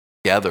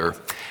together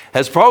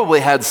has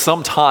probably had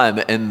some time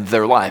in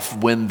their life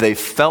when they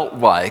felt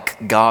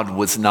like God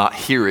was not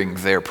hearing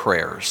their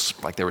prayers,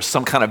 like there was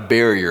some kind of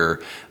barrier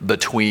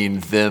between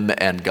them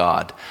and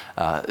God.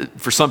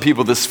 For some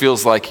people, this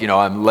feels like,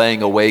 I'm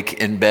laying awake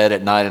in bed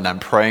at night and I'm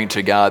praying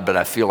to God, but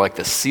I feel like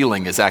the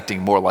ceiling is acting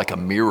more like a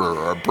mirror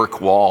or a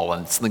brick wall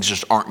and things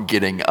just aren't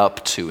getting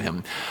up to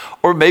him.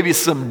 Or maybe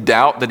some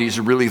doubt that he's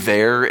really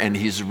there and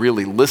he's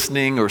really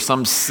listening, or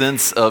some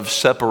sense of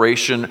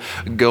separation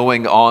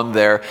going on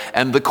there.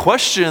 And the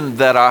question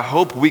that I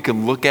hope we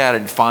can look at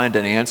and find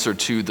an answer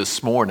to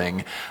this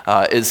morning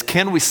is,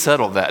 can we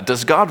settle that?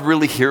 Does God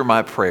really hear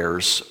my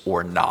prayers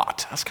or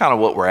not? That's kind of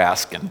what we're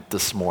asking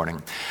this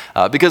morning.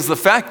 Because the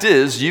fact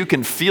is, you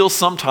can feel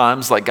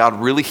sometimes like God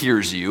really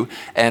hears you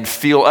and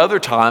feel other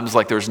times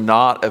like there's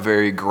not a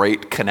very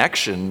great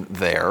connection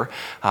there.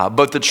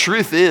 But the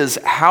truth is,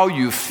 how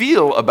you feel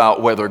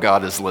about whether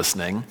God is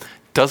listening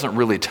doesn't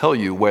really tell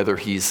you whether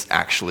he's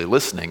actually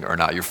listening or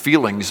not. Your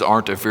feelings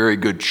aren't a very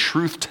good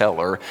truth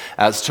teller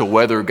as to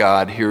whether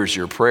God hears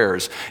your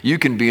prayers. You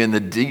can be in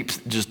the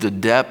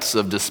depths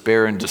of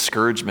despair and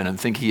discouragement and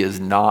think he is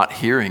not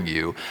hearing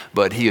you,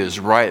 but he is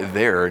right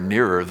there,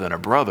 nearer than a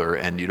brother,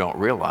 and you don't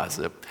realize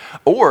it.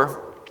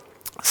 Or,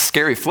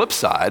 scary flip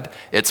side,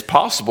 it's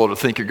possible to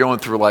think you're going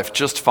through life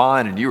just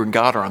fine and you and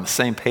God are on the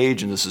same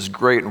page and this is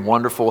great and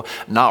wonderful,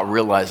 not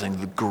realizing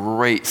the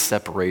great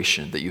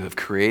separation that you have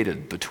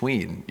created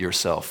between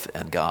yourself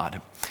and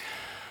God.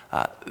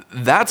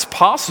 That's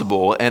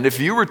possible, and if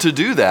you were to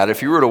do that,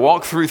 if you were to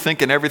walk through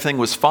thinking everything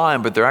was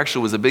fine, but there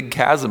actually was a big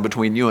chasm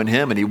between you and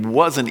him, and he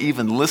wasn't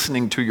even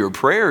listening to your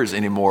prayers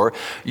anymore,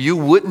 you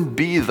wouldn't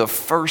be the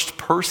first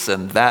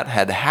person that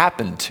had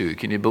happened to.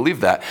 Can you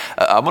believe that?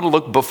 I'm going to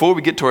look, before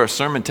we get to our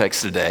sermon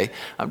text today,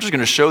 I'm just going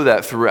to show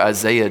that through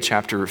Isaiah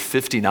chapter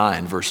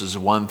 59, verses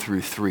 1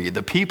 through 3.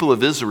 The people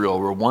of Israel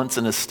were once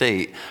in a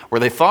state where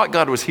they thought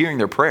God was hearing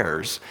their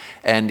prayers,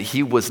 and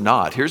he was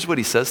not. Here's what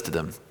he says to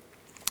them.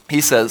 He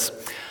says,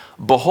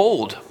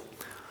 "Behold,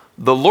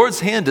 the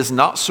Lord's hand is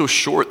not so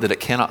short that it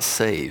cannot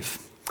save,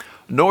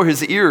 nor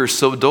his ear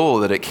so dull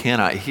that it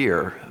cannot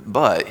hear.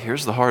 But,"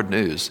 here's the hard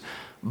news,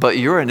 "but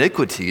your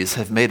iniquities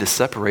have made a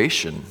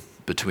separation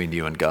between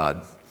you and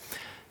God,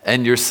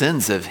 and your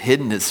sins have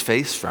hidden his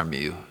face from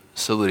you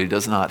so that he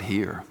does not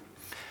hear.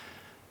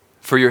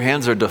 For your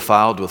hands are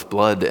defiled with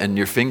blood, and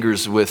your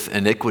fingers with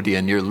iniquity,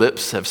 and your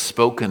lips have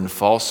spoken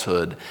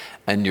falsehood,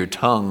 and your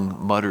tongue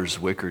mutters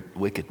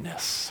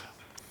wickedness."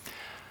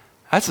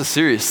 That's a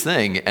serious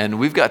thing, and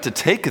we've got to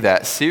take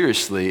that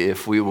seriously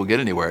if we will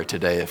get anywhere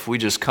today. If we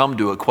just come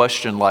to a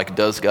question like,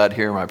 does God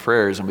hear my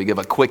prayers, and we give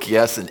a quick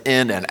yes and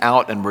in and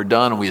out and we're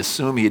done and we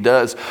assume he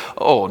does,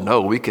 oh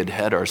no, we could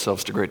head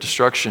ourselves to great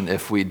destruction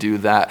if we do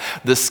that.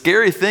 The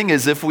scary thing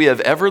is, if we have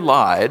ever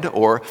lied,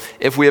 or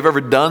if we have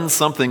ever done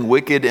something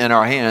wicked in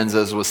our hands,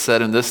 as was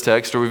said in this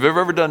text, or we've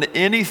ever done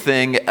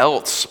anything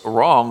else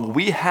wrong,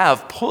 we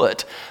have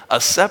put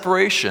a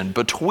separation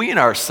between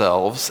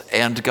ourselves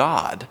and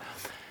God.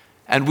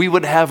 And we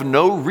would have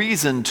no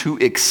reason to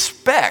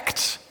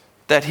expect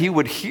that he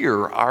would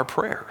hear our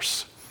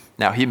prayers.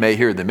 Now, he may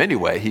hear them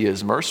anyway. He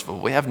is merciful.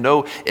 We have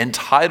no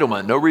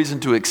entitlement, no reason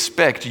to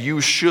expect you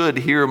should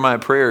hear my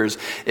prayers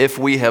if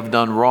we have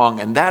done wrong.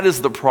 And that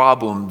is the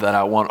problem that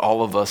I want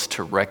all of us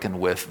to reckon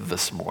with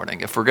this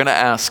morning. If we're going to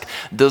ask,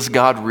 does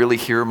God really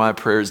hear my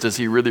prayers? Does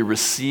he really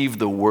receive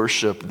the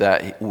worship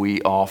that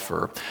we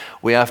offer?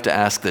 We have to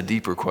ask the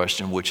deeper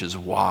question, which is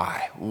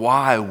why?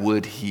 Why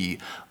would he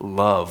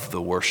love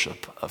the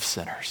worship of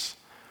sinners?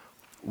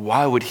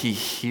 Why would he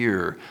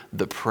hear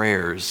the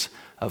prayers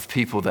of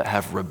people that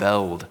have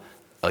rebelled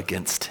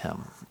against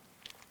him?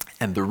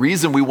 And the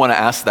reason we want to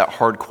ask that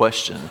hard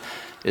question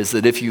is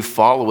that if you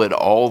follow it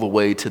all the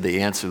way to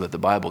the answer that the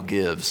Bible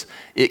gives,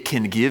 it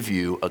can give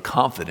you a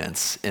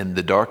confidence in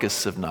the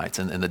darkest of nights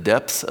and in the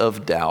depths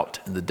of doubt,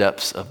 in the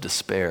depths of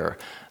despair,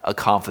 a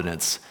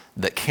confidence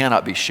that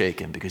cannot be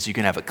shaken, because you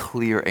can have a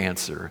clear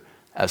answer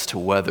as to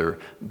whether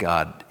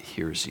God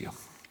hears you.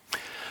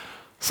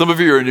 Some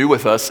of you are new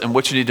with us, and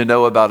what you need to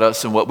know about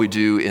us and what we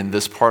do in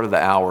this part of the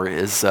hour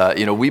is,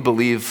 we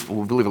believe a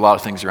lot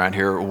of things around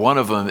here. One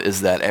of them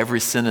is that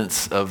every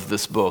sentence of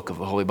this book, of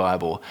the Holy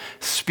Bible,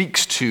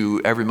 speaks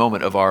to every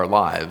moment of our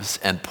lives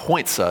and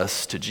points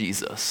us to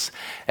Jesus.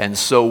 And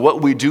so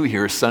what we do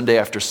here Sunday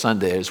after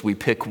Sunday is we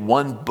pick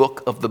one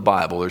book of the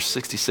Bible. There's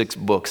 66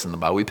 books in the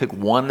Bible. We pick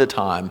one at a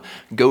time,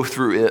 go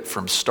through it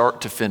from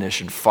start to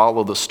finish, and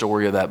follow the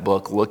story of that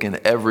book, look in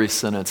every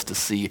sentence to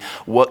see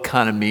what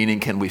kind of meaning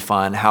can we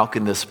find. How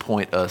can this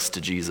point us to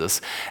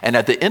Jesus? And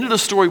at the end of the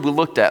story we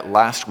looked at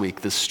last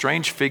week, this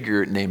strange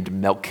figure named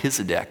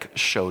Melchizedek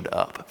showed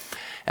up.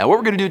 And what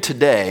we're going to do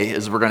today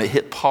is we're going to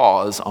hit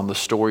pause on the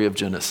story of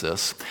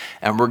Genesis,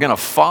 and we're going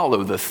to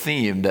follow the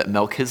theme that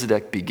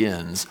Melchizedek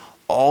begins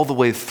all the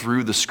way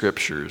through the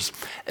scriptures,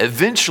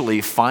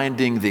 eventually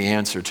finding the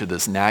answer to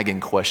this nagging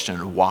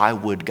question, why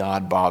would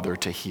God bother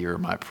to hear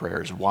my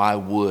prayers? Why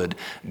would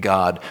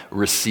God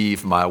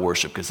receive my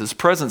worship? Because his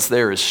presence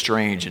there is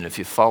strange, and if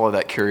you follow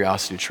that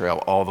curiosity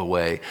trail all the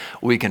way,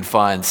 we can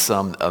find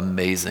some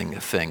amazing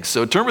things.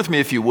 So turn with me,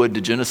 if you would,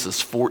 to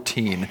Genesis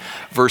 14,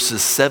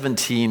 verses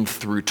 17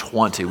 through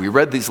 20. We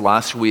read these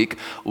last week.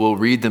 We'll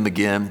read them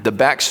again. The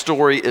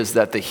backstory is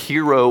that the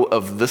hero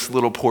of this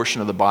little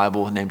portion of the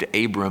Bible, named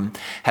Abram,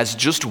 has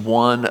just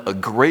won a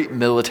great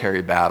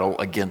military battle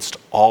against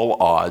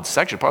all odds. It's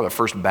actually probably the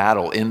first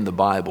battle in the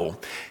Bible.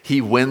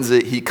 He wins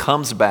it, he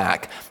comes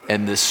back,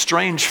 and this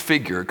strange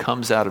figure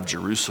comes out of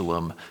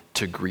Jerusalem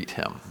to greet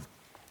him.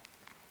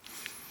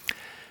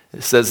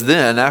 It says,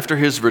 then, after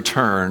his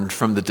return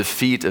from the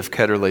defeat of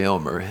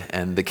Chedorlaomer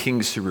and the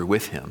kings who were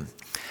with him,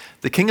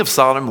 the king of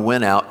Sodom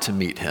went out to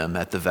meet him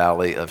at the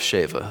valley of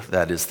Shaveh,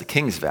 that is the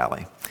king's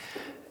valley.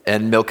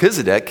 And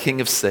Melchizedek,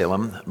 king of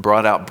Salem,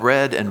 brought out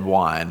bread and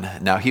wine.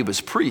 Now he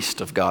was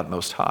priest of God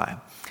Most High.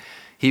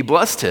 He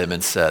blessed him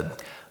and said,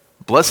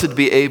 blessed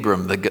be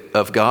Abram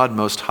of God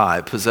Most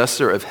High,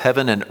 possessor of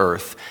heaven and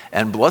earth,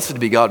 and blessed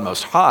be God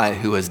Most High,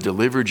 who has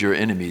delivered your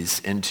enemies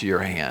into your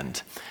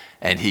hand.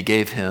 And he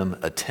gave him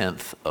a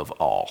tenth of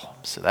all.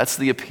 So that's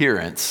the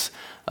appearance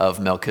of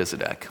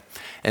Melchizedek.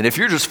 And if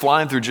you're just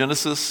flying through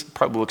Genesis, it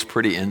probably looks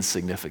pretty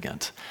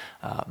insignificant.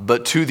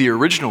 But to the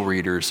original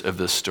readers of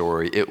this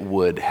story, it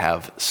would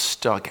have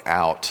stuck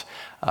out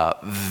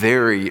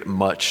very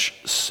much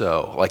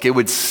so. Like it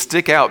would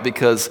stick out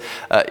because,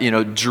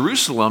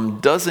 Jerusalem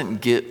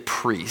doesn't get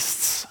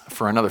priests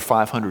for another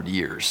 500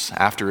 years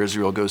after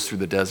Israel goes through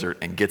the desert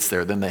and gets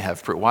there. Then they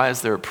have, why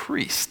is there a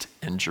priest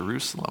in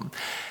Jerusalem?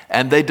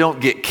 And they don't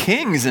get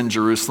kings in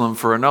Jerusalem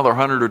for another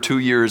 100 or 2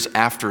 years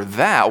after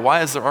that.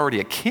 Why is there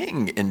already a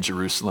king in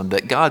Jerusalem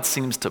that God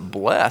seems to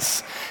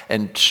bless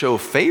and show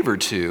favor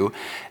to?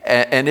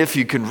 And if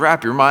you can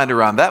wrap your mind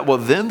around that, well,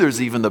 then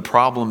there's even the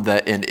problem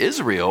that in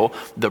Israel,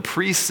 the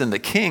priests and the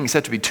kings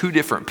have to be two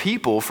different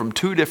people from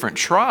two different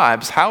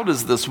tribes. How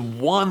does this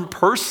one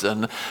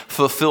person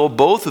fulfill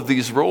both of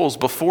these roles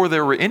before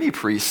there were any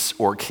priests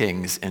or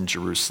kings in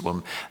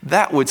Jerusalem?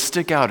 That would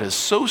stick out as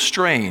so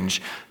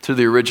strange to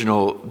the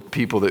original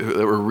people that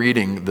were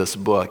reading this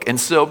book. And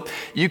so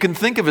you can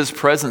think of his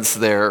presence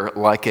there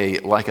like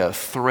a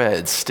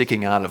thread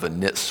sticking out of a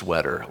knit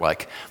sweater.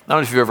 Like, I don't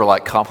know if you've ever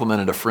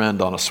complimented a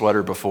friend on a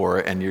sweater before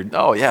and you're,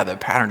 oh yeah, that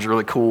pattern's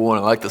really cool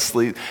and I like the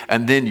sleeve.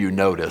 And then you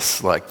notice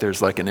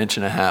there's an inch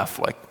and a half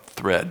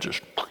thread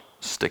just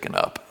sticking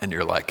up. And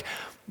you're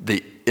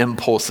the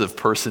impulsive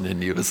person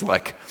in you is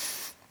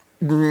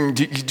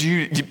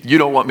you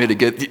don't want me to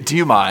do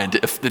you mind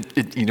if,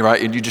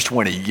 right? And you just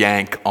want to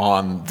yank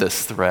on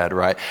this thread,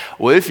 right?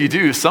 Well, if you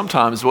do,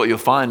 sometimes what you'll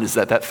find is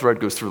that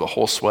thread goes through the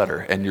whole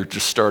sweater and you're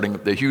just starting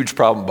the huge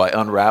problem by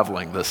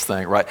unraveling this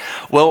thing, right?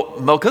 Well,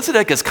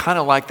 Melchizedek is kind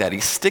of like that. He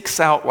sticks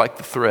out like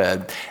the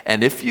thread.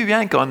 And if you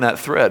yank on that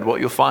thread,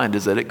 what you'll find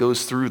is that it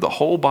goes through the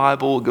whole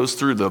Bible, it goes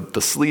through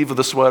the sleeve of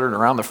the sweater and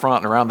around the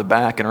front and around the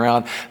back and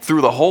around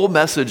through the whole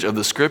message of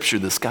the scripture.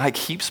 This guy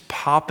keeps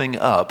popping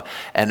up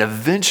and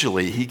eventually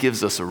he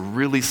gives us a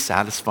really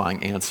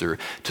satisfying answer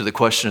to the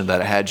question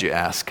that I had you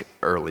ask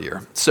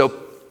earlier. So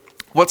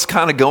what's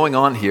kind of going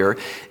on here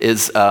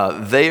is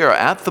they are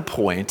at the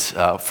point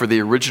for the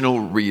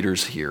original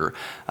readers here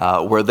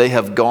where they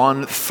have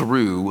gone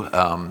through,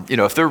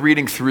 if they're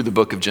reading through the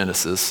book of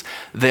Genesis,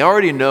 they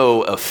already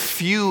know a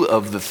few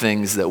of the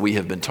things that we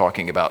have been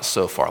talking about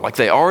so far.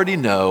 They already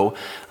know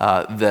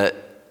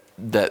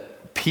that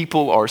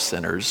people are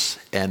sinners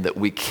and that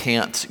we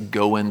can't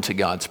go into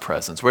God's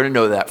presence. We already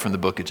know that from the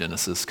book of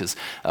Genesis because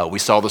we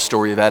saw the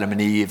story of Adam and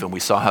Eve and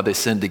we saw how they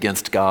sinned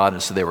against God,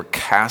 and so they were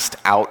cast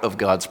out of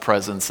God's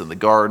presence in the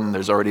garden.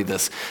 There's already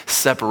this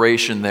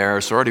separation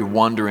there, so already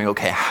wondering,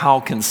 okay,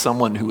 how can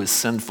someone who is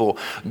sinful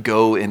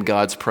go in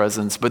God's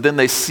presence? But then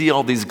they see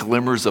all these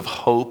glimmers of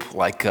hope,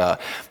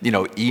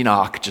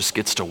 Enoch just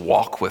gets to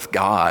walk with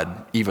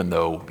God even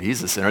though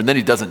he's a sinner, and then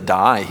he doesn't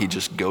die. He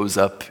just goes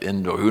up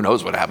into, who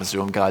knows what happens to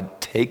him.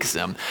 God takes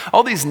him.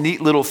 All these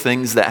neat little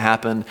things that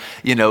happen.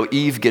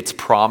 Eve gets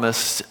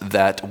promised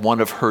that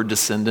one of her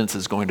descendants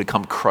is going to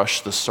come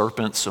crush the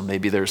serpent, so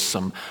maybe there's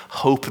some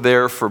hope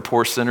there for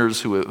poor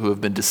sinners who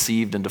have been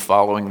deceived into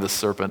following the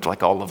serpent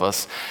like all of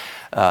us.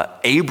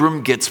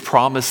 Abram gets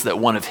promised that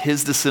one of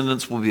his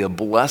descendants will be a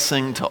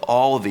blessing to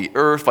all of the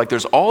earth.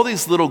 There's all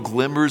these little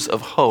glimmers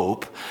of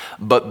hope,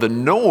 but the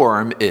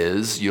norm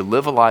is you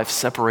live a life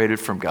separated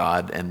from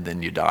God and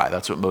then you die.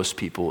 That's what most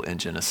people in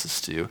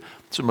Genesis do.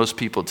 That's what most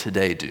people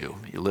today do.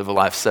 You live a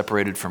life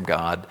separated from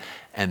God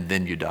and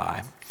then you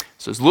die.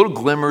 So there's little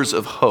glimmers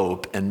of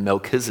hope, and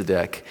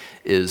Melchizedek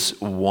is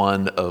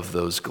one of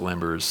those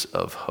glimmers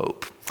of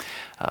hope.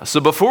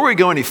 So before we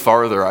go any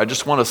farther, I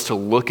just want us to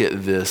look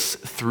at this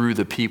through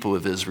the people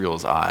of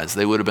Israel's eyes.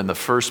 They would have been the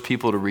first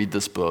people to read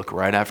this book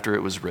right after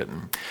it was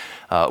written.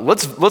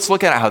 Let's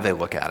look at how they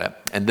look at it,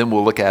 and then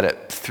we'll look at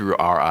it through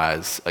our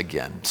eyes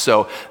again.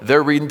 So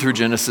they're reading through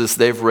Genesis.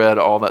 They've read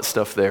all that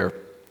stuff there.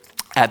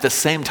 At the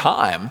same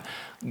time,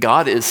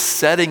 God is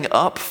setting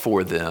up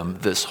for them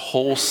this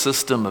whole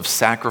system of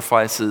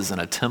sacrifices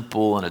and a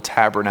temple and a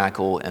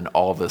tabernacle and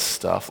all this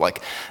stuff.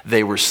 Like,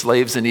 they were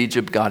slaves in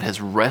Egypt. God has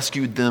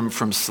rescued them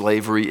from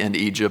slavery in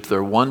Egypt.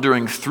 They're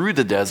wandering through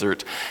the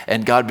desert,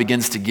 and God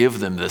begins to give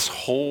them this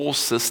whole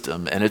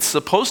system. And it's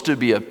supposed to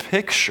be a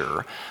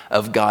picture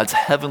of God's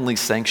heavenly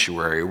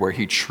sanctuary where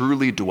he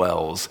truly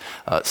dwells,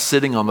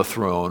 sitting on the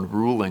throne,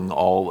 ruling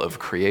all of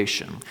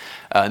creation.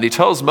 And he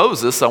tells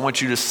Moses, I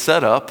want you to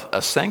set up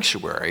a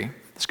sanctuary.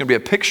 It's going to be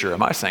a picture of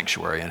my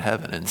sanctuary in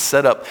heaven, and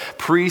set up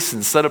priests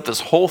and set up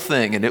this whole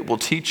thing, and it will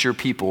teach your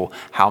people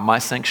how my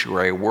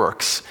sanctuary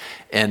works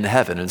in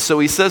heaven. And so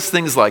he says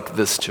things like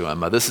this to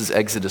him. This is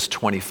Exodus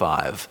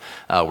 25,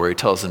 where he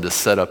tells him to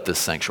set up this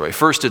sanctuary.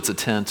 First it's a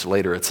tent,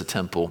 later it's a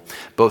temple.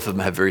 Both of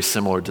them have very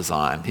similar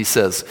design. He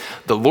says,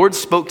 the Lord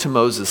spoke to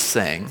Moses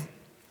saying,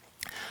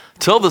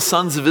 tell the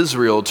sons of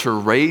Israel to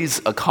raise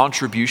a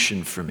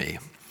contribution for me.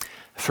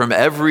 From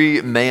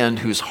every man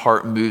whose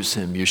heart moves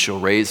him, you shall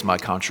raise my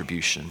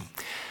contribution.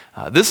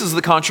 This is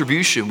the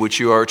contribution which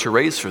you are to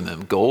raise from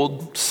them: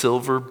 gold,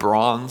 silver,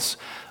 bronze,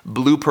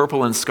 blue,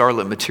 purple, and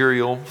scarlet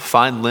material,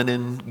 fine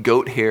linen,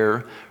 goat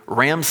hair,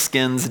 ram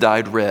skins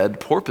dyed red,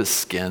 porpoise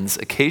skins,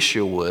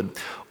 acacia wood,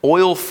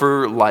 oil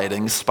for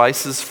lighting,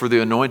 spices for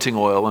the anointing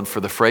oil and for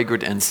the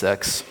fragrant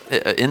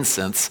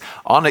incense,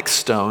 onyx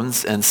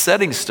stones, and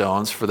setting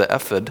stones for the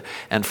ephod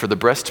and for the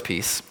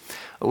breastpiece.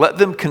 Let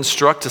them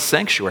construct a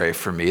sanctuary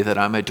for me that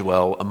I may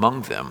dwell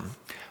among them.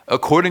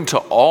 According to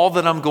all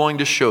that I'm going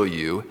to show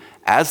you,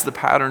 as the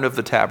pattern of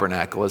the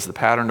tabernacle, as the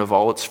pattern of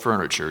all its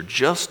furniture,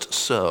 just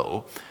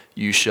so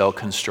you shall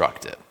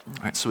construct it.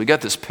 All right, so we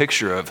got this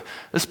picture of,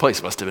 this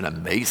place must have been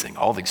amazing.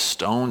 All these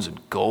stones and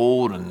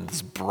gold and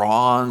this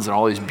bronze and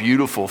all these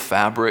beautiful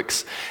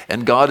fabrics.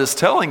 And God is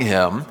telling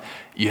him,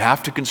 you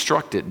have to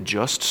construct it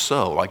just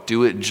so, like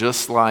do it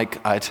just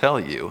like I tell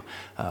you.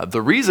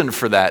 The reason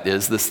for that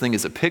is this thing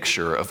is a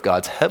picture of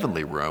God's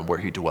heavenly room where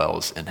he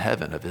dwells in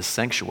heaven, of his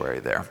sanctuary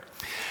there.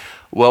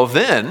 Well,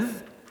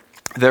 then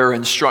there are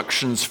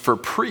instructions for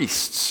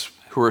priests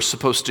who are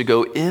supposed to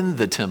go in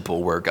the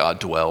temple where God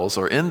dwells,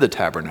 or in the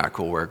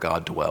tabernacle where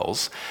God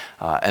dwells.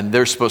 And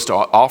they're supposed to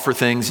offer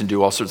things and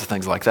do all sorts of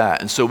things like that.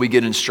 And so we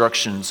get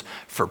instructions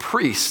for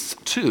priests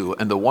too,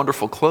 and the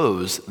wonderful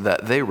clothes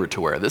that they were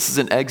to wear. This is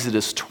in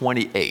Exodus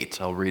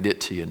 28. I'll read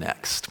it to you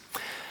next.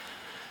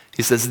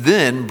 He says,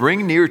 then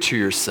bring near to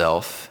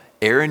yourself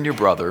Aaron your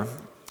brother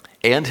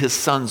and his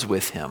sons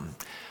with him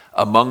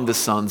among the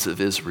sons of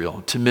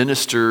Israel to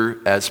minister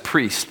as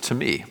priests to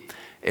me.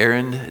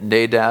 Aaron,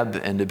 Nadab,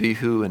 and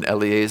Abihu, and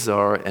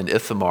Eleazar, and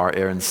Ithamar,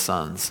 Aaron's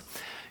sons.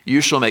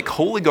 You shall make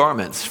holy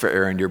garments for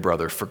Aaron your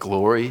brother, for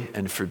glory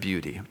and for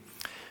beauty.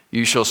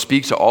 You shall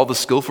speak to all the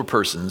skillful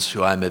persons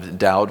who I am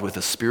endowed with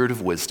a spirit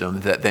of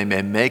wisdom, that they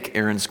may make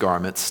Aaron's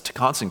garments to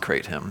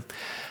consecrate him,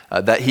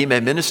 that he may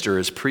minister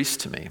as priest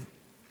to me.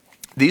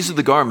 These are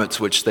the garments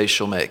which they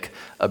shall make: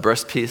 a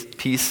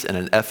breastpiece and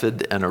an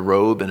ephod and a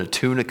robe and a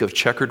tunic of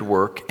checkered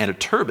work and a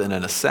turban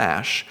and a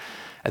sash.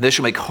 And they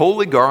shall make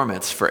holy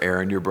garments for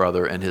Aaron your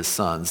brother and his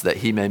sons, that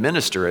he may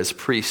minister as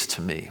priest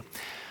to me.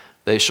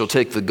 They shall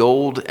take the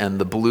gold and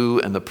the blue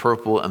and the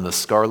purple and the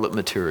scarlet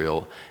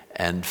material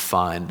and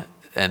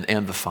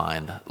the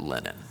fine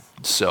linen.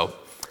 So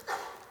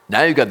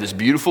now you've got this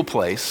beautiful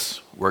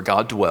place where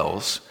God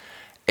dwells,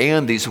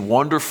 and these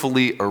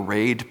wonderfully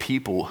arrayed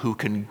people who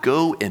can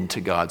go into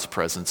God's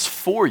presence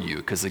for you.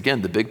 Because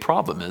again, the big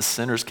problem is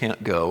sinners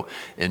can't go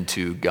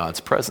into God's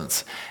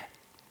presence.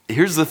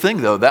 Here's the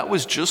thing, though, that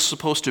was just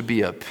supposed to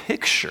be a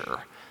picture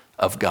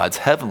of God's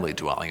heavenly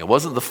dwelling. It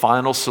wasn't the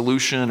final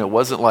solution. It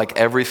wasn't like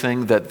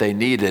everything that they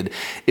needed.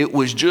 It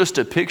was just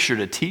a picture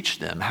to teach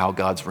them how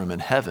God's room in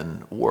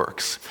heaven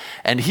works.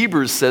 And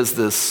Hebrews says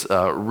this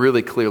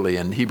really clearly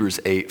in Hebrews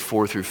 8,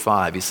 4 through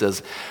 5. He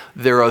says,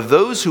 there are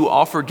those who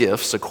offer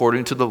gifts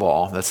according to the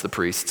law, that's the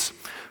priests,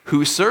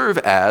 who serve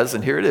as,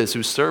 and here it is,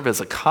 who serve as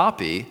a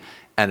copy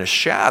and a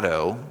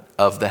shadow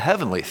of the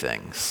heavenly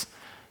things.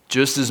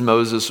 Just as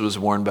Moses was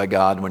warned by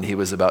God when he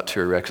was about to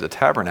erect the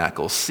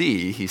tabernacle,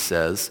 see, he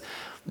says,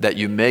 that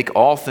you make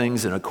all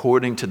things in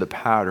according to the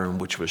pattern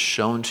which was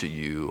shown to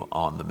you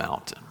on the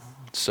mountain.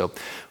 So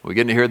we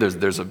get into here,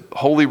 there's a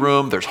holy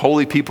room, there's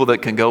holy people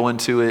that can go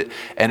into it,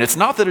 and it's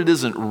not that it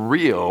isn't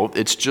real,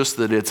 it's just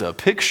that it's a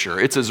picture.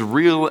 It's as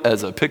real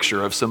as a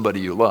picture of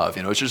somebody you love.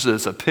 It's just that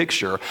it's a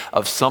picture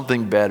of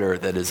something better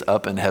that is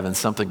up in heaven,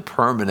 something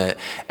permanent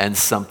and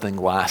something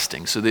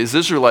lasting. So these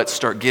Israelites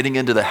start getting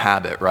into the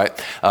habit, right?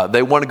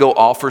 They want to go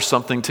offer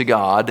something to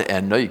God,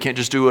 and no, you can't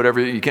just do whatever,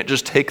 you can't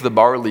just take the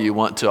barley you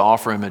want to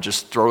offer him and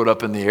just throw it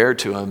up in the air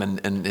to him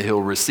and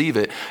he'll receive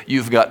it.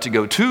 You've got to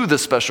go to the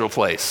special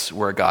place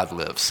where God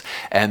lives.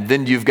 And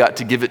then you've got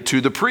to give it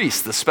to the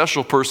priest, the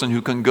special person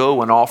who can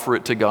go and offer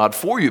it to God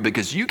for you,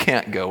 because you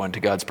can't go into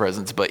God's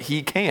presence, but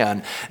he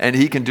can, and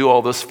he can do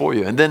all this for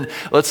you. And then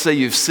let's say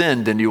you've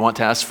sinned and you want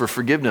to ask for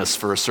forgiveness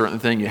for a certain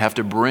thing. You have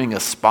to bring a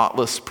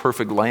spotless,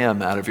 perfect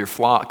lamb out of your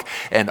flock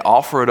and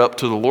offer it up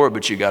to the Lord,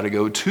 but you got to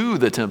go to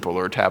the temple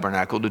or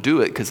tabernacle to do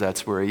it, because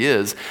that's where he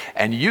is.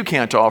 And you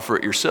can't offer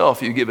it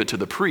yourself. You give it to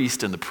the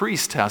priest, and the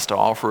priest has to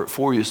offer it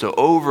for you. So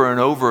over and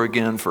over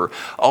again, for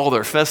all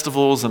their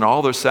festivals and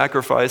all their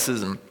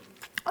sacrifices and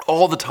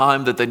all the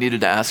time that they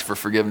needed to ask for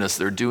forgiveness,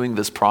 they're doing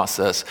this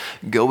process,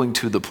 going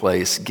to the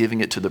place,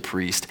 giving it to the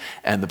priest,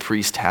 and the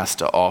priest has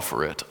to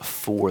offer it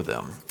for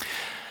them.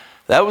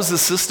 That was the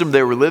system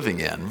they were living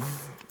in.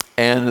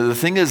 And the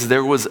thing is,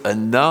 there was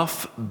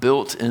enough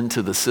built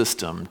into the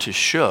system to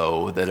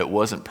show that it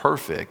wasn't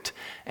perfect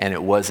and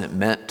it wasn't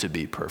meant to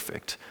be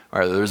perfect. All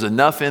right, there's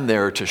enough in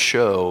there to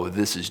show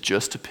this is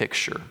just a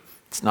picture.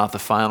 It's not the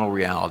final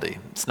reality.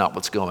 It's not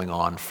what's going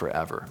on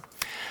forever.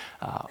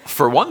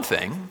 For one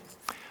thing,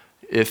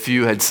 if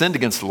you had sinned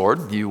against the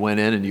Lord, you went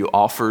in and you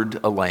offered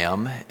a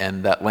lamb,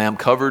 and that lamb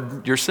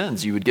covered your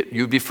sins. You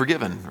would be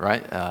forgiven,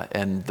 right?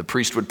 And the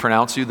priest would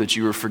pronounce you that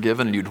you were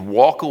forgiven, and you'd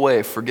walk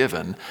away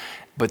forgiven.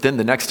 But then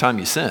the next time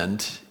you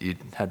sinned, you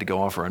had to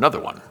go offer another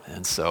one.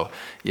 And so,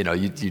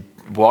 you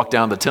walk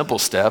down the temple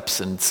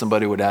steps, and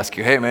somebody would ask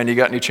you, "Hey, man, you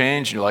got any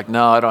change?" And you're like,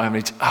 "No, I don't have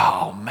any."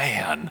 Oh,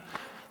 man,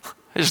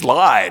 I just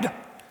lied.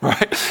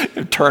 Right?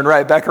 Turn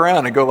right back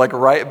around and go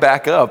right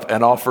back up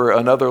and offer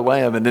another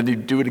lamb, and then you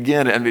do it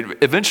again. And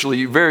eventually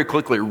you very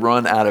quickly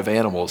run out of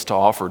animals to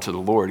offer to the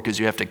Lord, because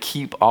you have to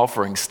keep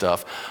offering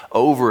stuff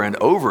over and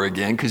over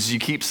again because you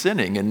keep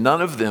sinning, and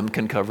none of them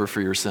can cover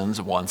for your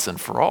sins once and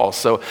for all.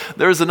 So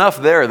there's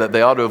enough there that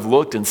they ought to have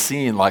looked and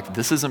seen,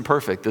 this isn't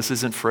perfect, this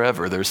isn't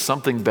forever, there's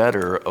something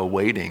better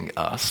awaiting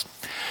us.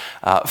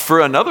 For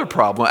another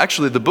problem,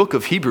 actually the book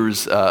of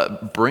Hebrews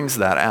brings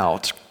that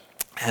out,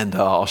 and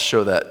I'll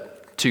show that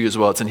to you as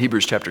well. It's in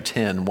Hebrews chapter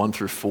 10, 1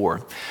 through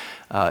 4.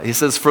 He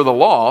says, "For the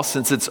law,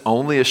 since it's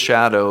only a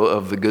shadow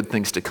of the good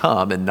things to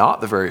come and not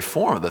the very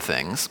form of the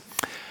things,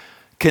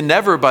 can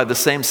never by the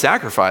same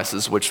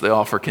sacrifices which they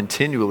offer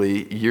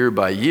continually year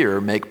by year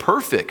make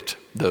perfect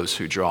those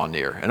who draw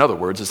near." In other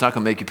words, it's not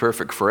going to make you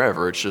perfect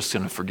forever. It's just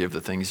going to forgive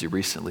the things you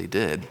recently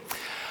did.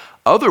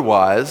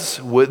 "Otherwise,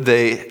 would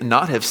they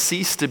not have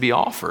ceased to be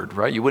offered,"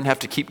 right? You wouldn't have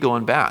to keep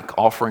going back,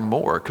 offering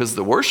more, because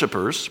the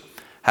worshipers,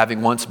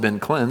 having once been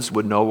cleansed,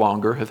 would no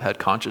longer have had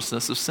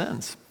consciousness of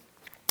sins.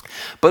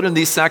 "But in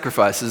these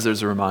sacrifices,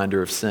 there's a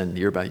reminder of sin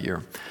year by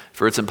year.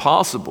 For it's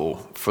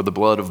impossible for the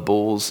blood of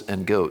bulls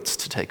and goats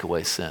to take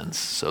away sins."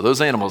 So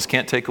those animals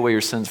can't take away your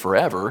sins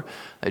forever.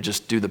 They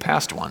just do the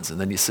past ones, and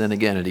then you sin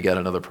again, and you got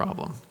another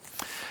problem.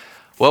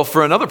 Well,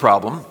 for another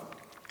problem,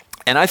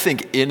 and I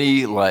think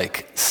any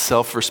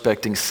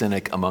self-respecting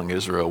cynic among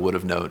Israel would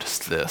have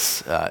noticed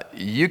this.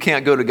 You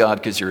can't go to God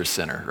because you're a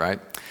sinner, right?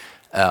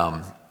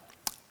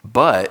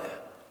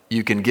 But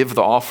you can give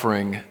the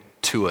offering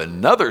to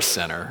another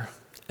sinner,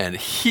 and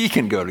he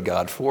can go to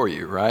God for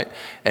you, right?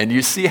 And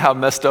you see how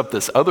messed up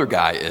this other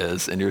guy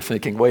is, and you're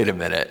thinking, wait a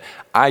minute,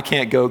 I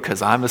can't go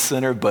because I'm a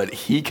sinner, but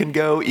he can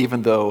go,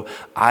 even though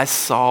I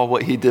saw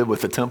what he did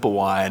with the temple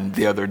wine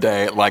the other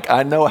day.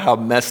 I know how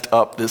messed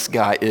up this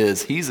guy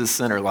is. He's a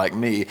sinner like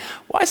me.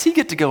 Why does he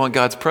get to go in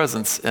God's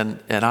presence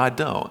and I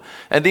don't?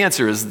 And the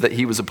answer is that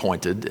he was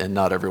appointed, and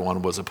not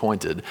everyone was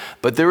appointed.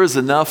 But there is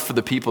enough for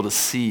the people to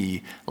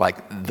see,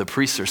 the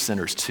priests are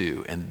sinners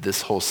too, and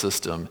this whole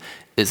system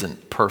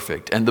isn't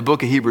perfect. And the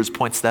book of Hebrews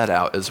points that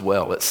out as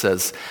well. It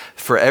says,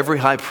 "For every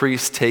high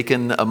priest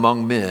taken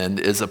among men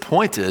is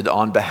appointed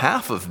on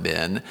behalf of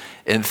men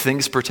in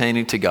things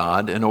pertaining to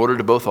God, in order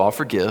to both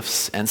offer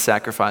gifts and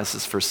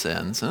sacrifices for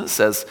sins." And it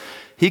says,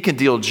 "He can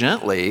deal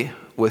gently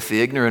with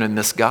the ignorant and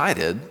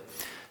misguided,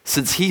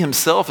 since he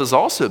himself is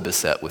also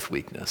beset with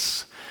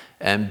weakness.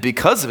 And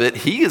because of it,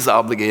 he is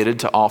obligated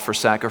to offer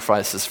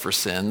sacrifices for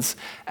sins.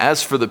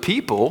 As for the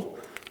people,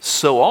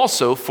 so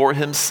also for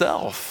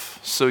himself."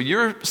 So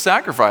your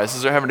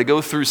sacrifices are having to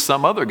go through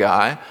some other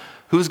guy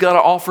who's got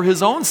to offer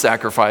his own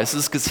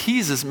sacrifices because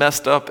he's as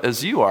messed up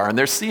as you are. And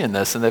they're seeing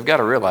this, and they've got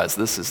to realize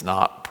this is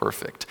not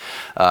perfect.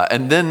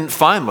 And then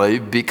finally,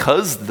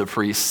 because the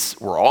priests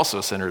were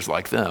also sinners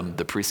like them,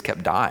 the priests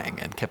kept dying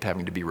and kept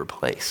having to be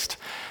replaced.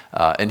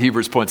 And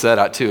Hebrews points that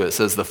out too. It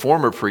says the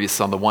former priests,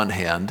 on the one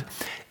hand,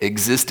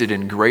 existed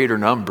in greater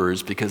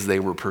numbers because they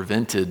were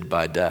prevented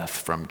by death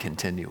from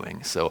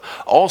continuing. So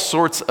all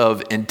sorts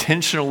of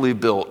intentionally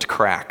built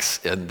cracks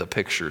in the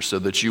picture so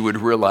that you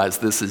would realize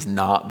this is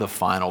not the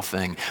final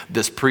thing.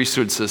 This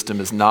priesthood system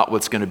is not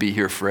what's going to be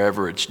here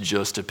forever. It's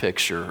just a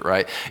picture,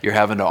 right? You're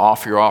having to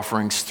offer your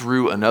offerings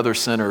through another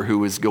sinner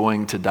who is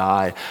going to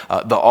die.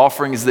 The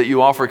offerings that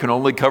you offer can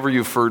only cover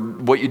you for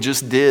what you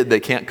just did. They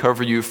can't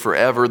cover you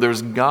forever.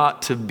 There's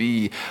got to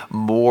be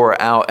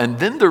more out. And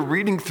then they're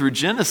reading through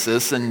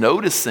Genesis, and and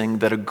noticing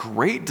that a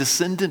great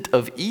descendant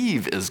of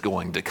Eve is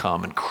going to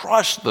come and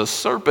crush the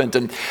serpent.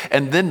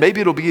 And then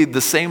maybe it'll be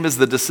the same as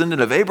the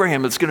descendant of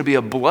Abraham. It's going to be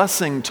a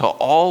blessing to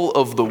all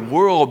of the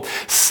world.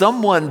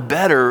 Someone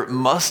better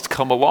must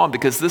come along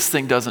because this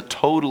thing doesn't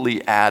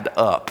totally add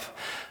up.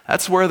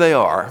 That's where they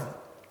are.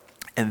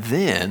 And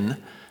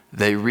then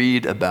they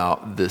read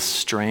about this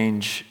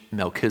strange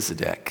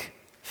Melchizedek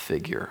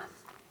figure.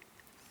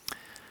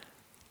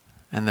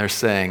 And they're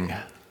saying,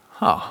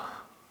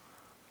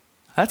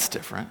 that's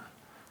different.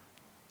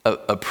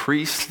 A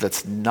priest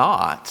that's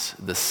not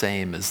the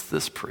same as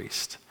this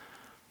priest.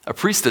 A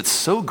priest that's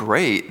so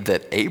great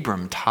that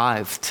Abram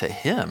tithed to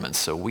him. And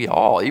so we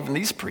all, even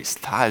these priests,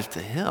 tithed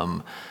to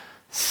him.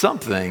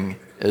 Something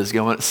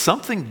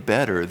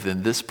better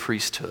than this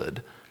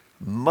priesthood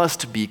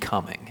must be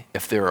coming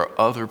if there are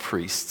other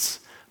priests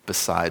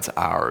besides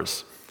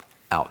ours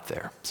out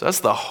there. So that's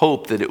the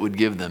hope that it would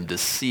give them to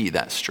see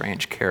that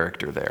strange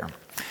character there.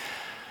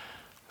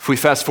 If we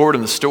fast forward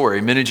in the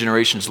story, many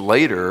generations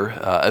later,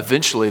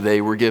 eventually they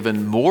were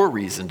given more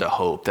reason to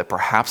hope that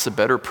perhaps a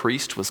better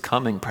priest was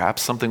coming,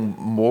 perhaps something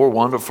more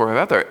wonderful,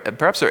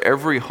 perhaps their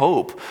every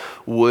hope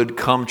would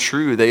come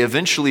true. They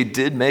eventually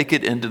did make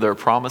it into their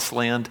promised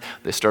land.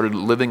 They started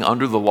living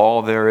under the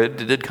law there. It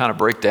did kind of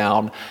break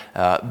down.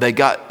 They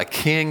got a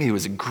king. He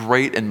was a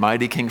great and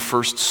mighty king.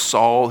 First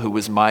Saul, who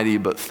was mighty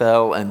but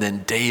fell, and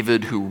then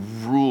David, who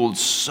ruled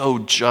so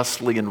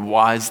justly and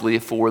wisely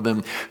for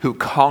them, who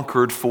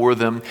conquered for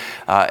them.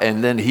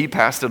 And then he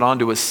passed it on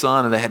to his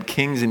son, and they had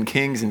kings and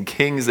kings and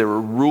kings. They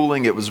were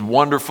ruling. It was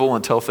wonderful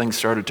until things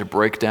started to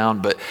break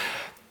down. But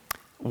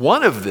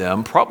one of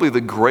them, probably the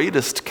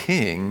greatest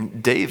king,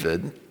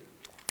 David,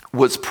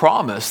 was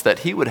promised that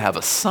he would have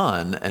a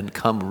son and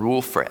come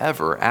rule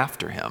forever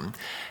after him.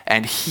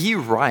 And he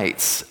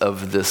writes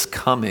of this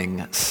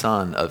coming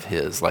son of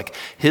his, like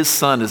his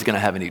son is going to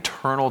have an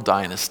eternal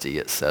dynasty,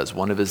 it says,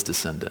 one of his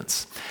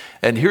descendants.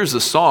 And here's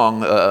a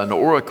song, an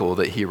oracle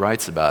that he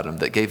writes about him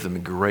that gave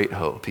them great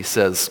hope. He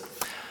says,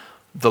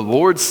 "The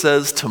Lord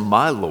says to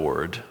my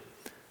Lord,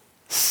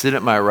 sit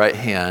at my right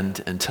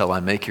hand until I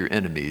make your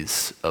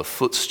enemies a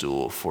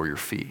footstool for your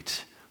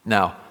feet."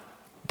 Now,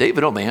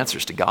 David only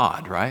answers to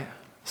God, right?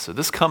 So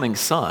this coming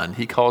son,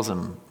 he calls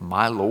him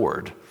my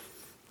Lord.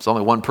 There's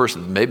only one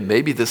person.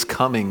 Maybe this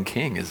coming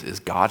king is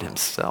God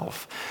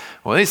himself.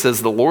 Well, he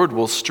says, "The Lord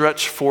will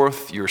stretch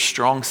forth your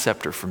strong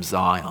scepter from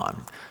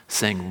Zion,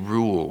 saying,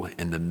 rule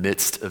in the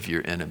midst of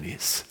your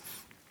enemies.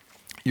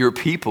 Your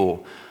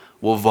people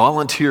will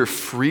volunteer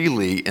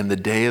freely in the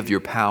day of your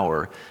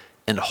power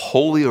in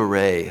holy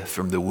array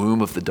from the womb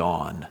of the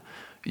dawn.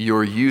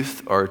 Your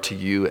youth are to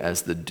you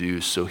as the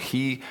dew, so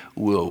he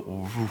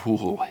will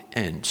rule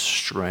in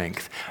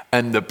strength.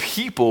 And the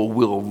people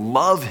will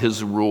love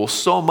his rule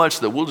so much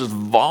that we'll just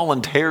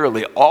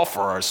voluntarily offer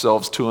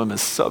ourselves to him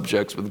as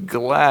subjects with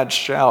glad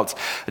shouts,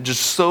 and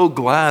just so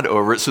glad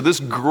over it." So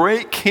this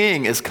great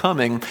king is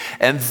coming,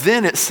 and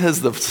then it says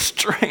the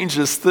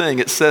strangest thing.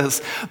 It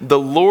says, "The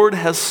Lord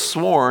has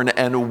sworn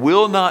and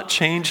will not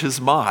change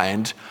his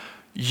mind.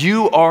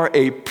 You are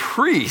a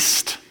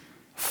priest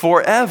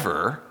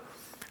forever,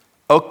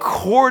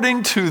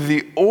 according to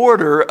the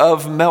order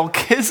of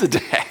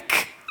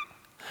Melchizedek."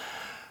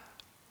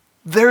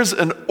 There's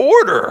an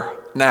order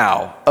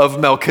now of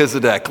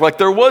Melchizedek. Like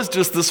there was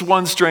just this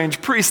one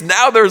strange priest.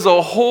 Now there's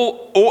a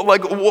whole,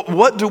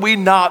 what do we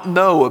not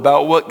know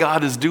about what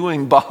God is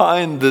doing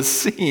behind the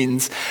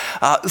scenes?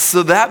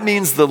 So that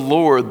means the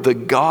Lord, the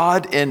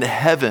God in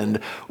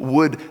heaven,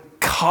 would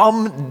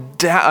come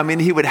down. I mean,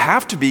 he would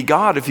have to be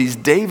God if he's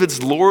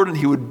David's Lord, and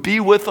he would be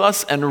with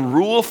us and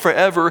rule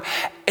forever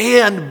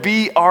and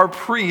be our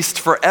priest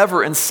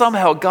forever. And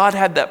somehow God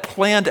had that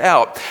planned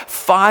out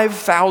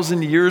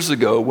 5,000 years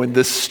ago when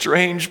this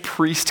strange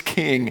priest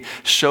king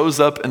shows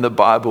up in the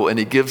Bible, and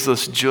he gives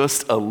us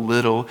just a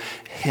little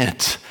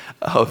hint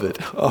of it.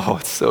 Oh,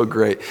 it's so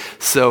great.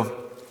 So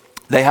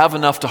they have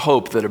enough to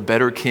hope that a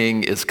better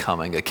king is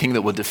coming, a king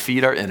that will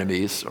defeat our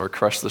enemies or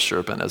crush the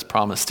serpent as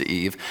promised to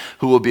Eve,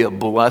 who will be a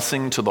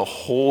blessing to the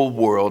whole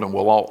world, and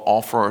we'll all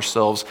offer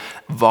ourselves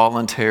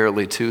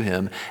voluntarily to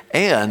him.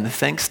 And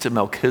thanks to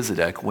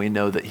Melchizedek, we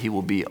know that he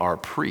will be our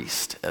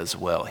priest as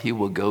well. He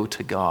will go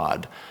to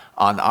God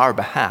on our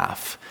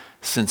behalf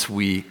since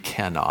we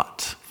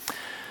cannot.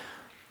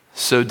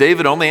 So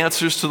David only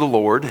answers to the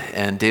Lord,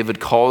 and David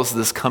calls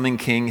this coming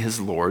king his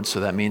Lord, so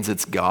that means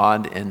it's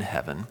God in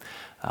heaven.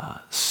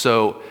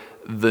 So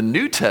the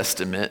New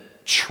Testament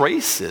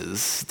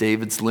traces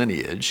David's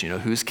lineage,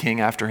 who's king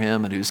after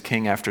him and who's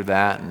king after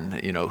that, and,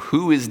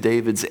 who is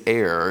David's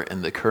heir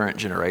in the current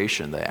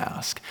generation, they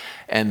ask.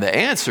 And the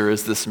answer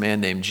is this man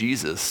named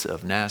Jesus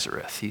of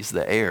Nazareth. He's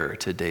the heir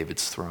to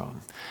David's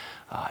throne.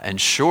 And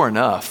sure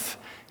enough,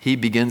 he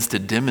begins to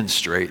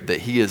demonstrate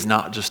that he is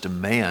not just a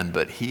man,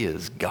 but he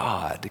is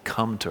God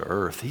come to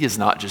earth. He is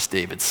not just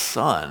David's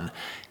son.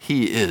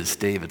 He is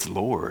David's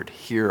Lord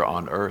here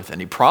on earth. And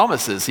he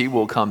promises he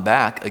will come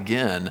back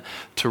again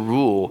to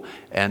rule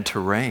and to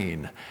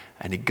reign.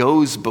 And he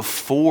goes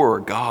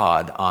before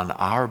God on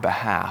our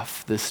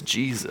behalf. This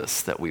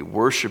Jesus that we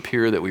worship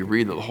here, that we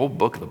read, that the whole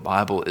book of the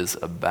Bible is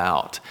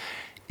about,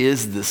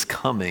 is this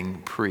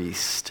coming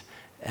priest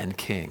and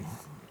king.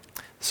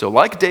 So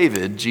like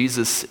David,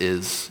 Jesus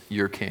is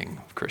your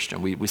king,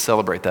 Christian. We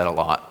celebrate that a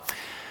lot.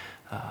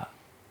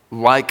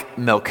 Like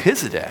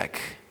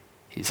Melchizedek,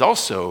 he's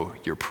also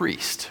your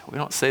priest. We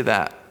don't say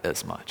that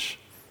as much.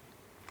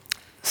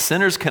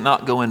 Sinners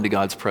cannot go into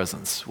God's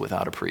presence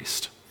without a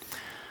priest.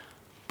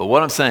 But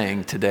what I'm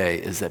saying today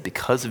is that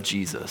because of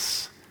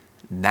Jesus,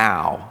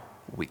 now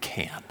we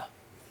can.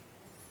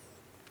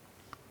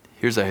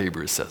 Here's how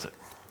Hebrews says it.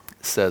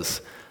 It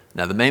says,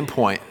 now the main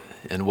point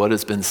in what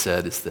has been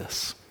said is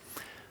this.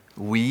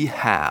 We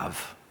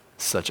have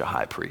such a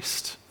high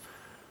priest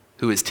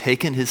who has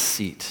taken his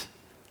seat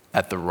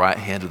at the right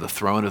hand of the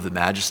throne of the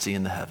majesty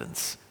in the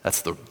heavens.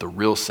 That's the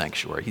real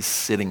sanctuary. He's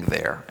sitting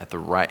there at the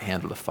right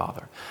hand of the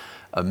Father.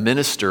 A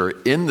minister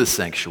in the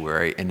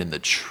sanctuary and in the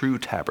true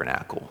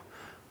tabernacle,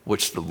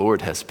 which the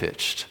Lord has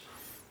pitched,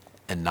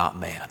 and not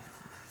man.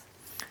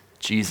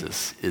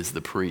 Jesus is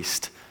the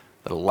priest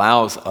that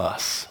allows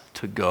us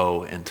to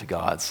go into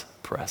God's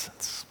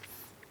presence.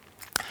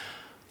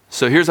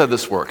 So here's how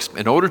this works.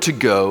 In order to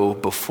go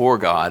before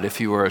God,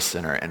 if you are a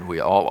sinner, and we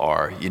all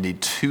are, you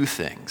need two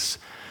things.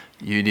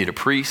 You need a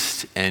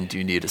priest and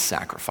you need a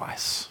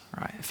sacrifice.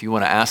 Right? If you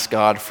want to ask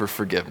God for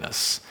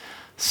forgiveness,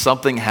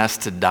 something has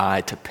to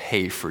die to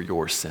pay for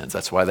your sins.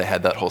 That's why they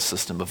had that whole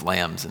system of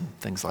lambs and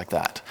things like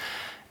that.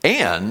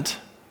 And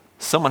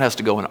someone has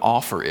to go and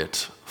offer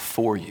it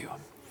for you.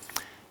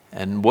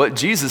 And what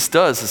Jesus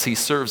does is he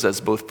serves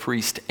as both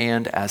priest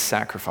and as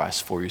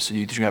sacrifice for you, so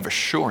you have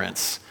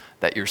assurance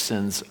that your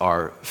sins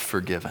are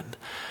forgiven.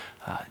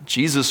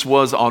 Jesus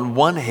was, on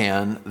one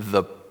hand,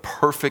 the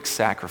perfect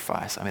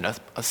sacrifice. I mean,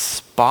 a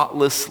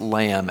spotless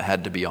lamb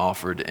had to be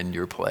offered in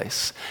your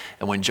place.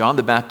 And when John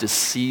the Baptist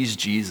sees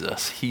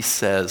Jesus, he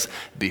says,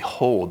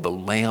 behold, the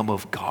Lamb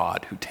of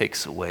God who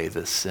takes away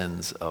the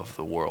sins of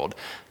the world.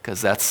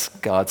 Because that's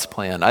God's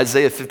plan.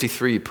 Isaiah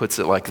 53 puts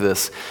it like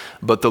this,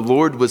 but the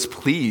Lord was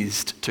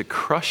pleased to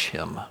crush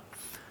him,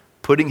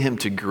 putting him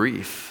to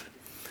grief,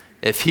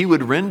 if he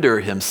would render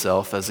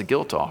himself as a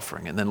guilt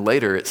offering. And then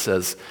later it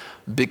says,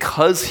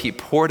 because he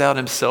poured out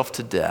himself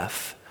to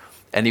death,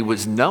 and he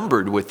was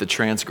numbered with the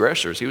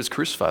transgressors. He was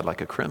crucified like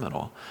a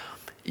criminal.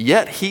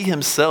 Yet he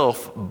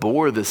himself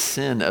bore the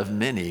sin of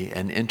many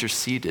and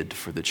interceded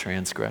for the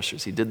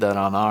transgressors. He did that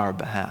on our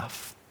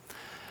behalf.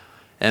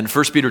 And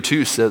 1 Peter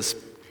 2 says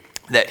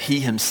that he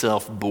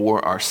himself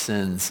bore our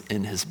sins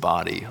in his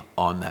body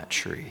on that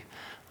tree.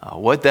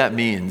 What that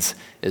means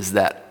is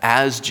that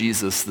as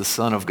Jesus, the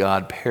Son of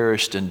God,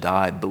 perished and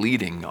died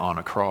bleeding on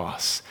a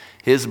cross,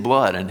 his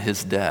blood and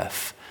his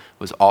death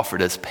was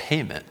offered as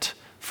payment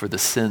for the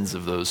sins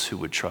of those who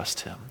would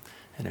trust him.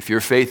 And if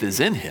your faith is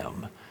in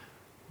him,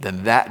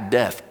 then that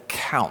death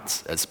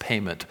counts as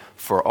payment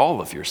for all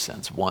of your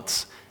sins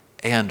once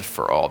and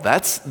for all.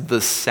 That's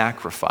the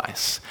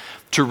sacrifice.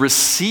 To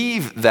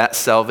receive that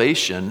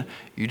salvation,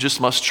 you just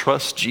must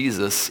trust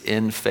Jesus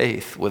in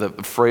faith with a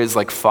phrase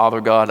like,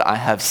 Father God, I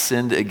have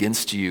sinned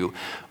against you.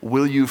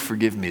 Will you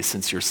forgive me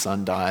since your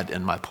son died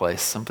in my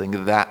place?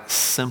 Something that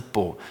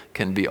simple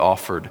can be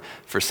offered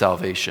for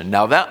salvation.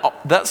 Now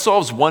that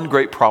solves one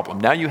great problem.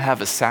 Now you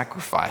have a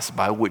sacrifice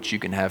by which you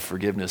can have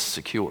forgiveness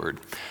secured.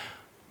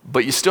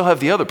 But you still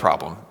have the other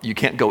problem. You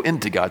can't go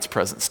into God's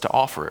presence to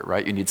offer it,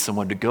 right? You need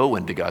someone to go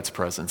into God's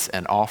presence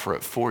and offer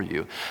it for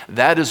you.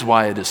 That is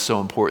why it is so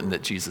important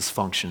that Jesus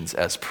functions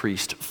as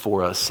priest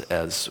for us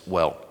as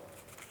well.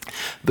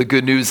 The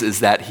good news is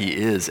that he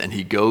is, and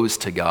he goes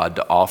to God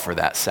to offer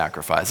that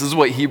sacrifice. This is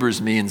what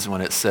Hebrews means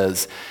when it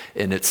says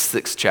in its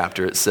 6th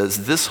chapter, it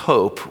says, this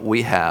hope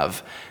we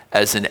have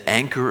as an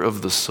anchor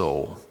of the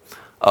soul,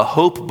 a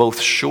hope both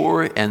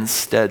sure and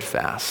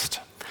steadfast,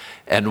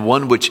 and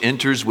one which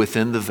enters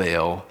within the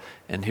veil,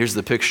 and here's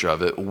the picture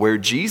of it, where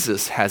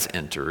Jesus has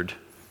entered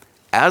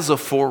as a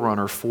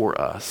forerunner for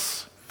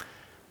us,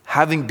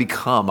 having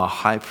become a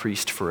high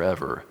priest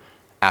forever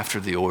after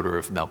the order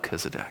of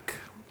Melchizedek.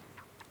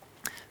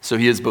 So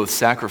he is both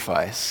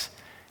sacrifice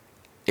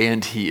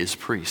and he is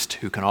priest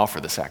who can offer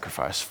the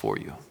sacrifice for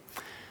you.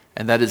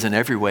 And that is in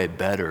every way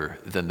better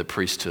than the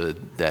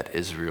priesthood that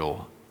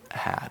Israel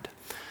had.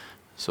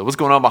 So what's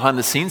going on behind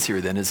the scenes here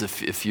then is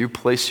if you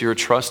place your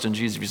trust in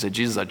Jesus, if you say,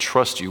 Jesus, I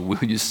trust you,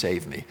 will you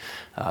save me?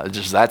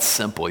 Just that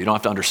simple. You don't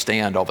have to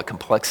understand all the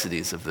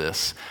complexities of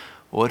this.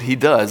 What he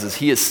does is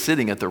he is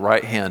sitting at the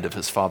right hand of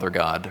his Father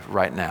God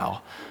right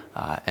now,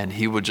 and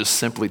he would just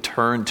simply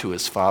turn to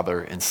his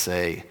Father and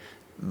say,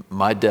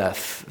 my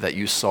death that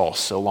you saw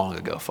so long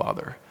ago,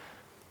 Father,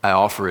 I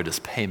offer it as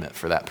payment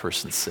for that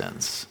person's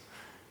sins.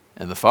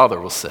 And the Father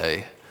will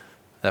say,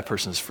 that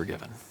person is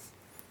forgiven.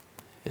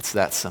 It's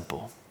that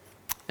simple.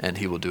 And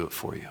he will do it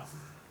for you.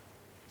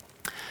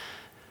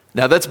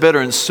 Now that's better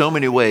in so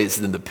many ways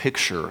than the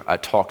picture I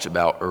talked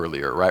about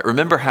earlier, right?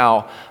 Remember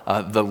how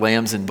the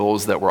lambs and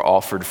bulls that were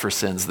offered for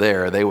sins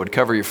there, they would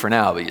cover you for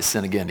now, but you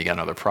sin again, you got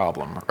another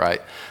problem,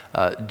 right?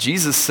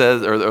 Jesus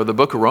says, or the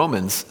book of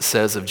Romans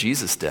says of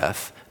Jesus'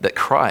 death, that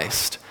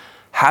Christ,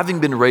 having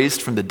been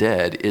raised from the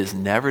dead, is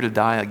never to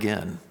die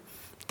again.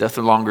 Death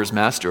no longer is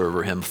master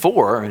over him.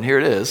 For, and here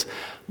it is,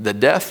 the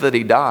death that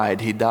he died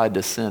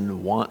to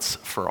sin once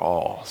for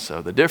all.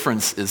 So the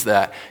difference is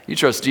that you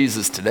trust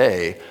Jesus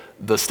today,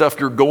 the stuff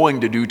you're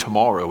going to do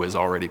tomorrow is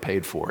already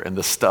paid for. And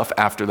the stuff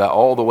after that,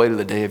 all the way to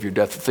the day of your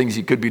death, the things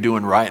you could be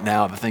doing right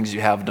now, the things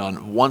you have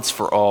done once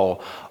for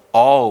all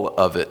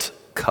of it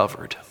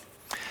covered.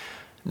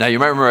 Now, you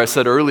might remember I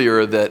said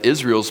earlier that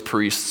Israel's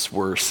priests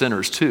were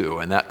sinners too,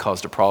 and that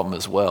caused a problem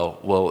as well.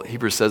 Well,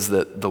 Hebrews says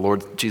that the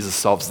Lord Jesus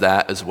solves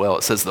that as well.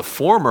 It says the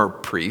former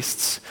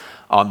priests,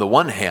 on the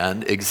one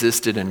hand,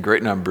 existed in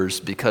great numbers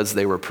because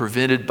they were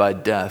prevented by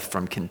death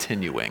from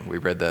continuing. We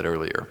read that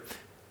earlier.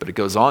 But it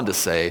goes on to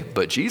say,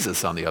 but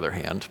Jesus, on the other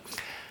hand,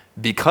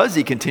 because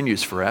he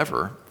continues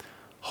forever,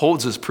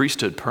 holds his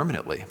priesthood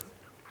permanently.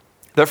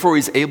 Therefore,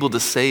 he's able to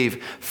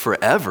save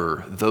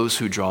forever those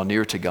who draw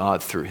near to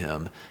God through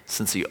him,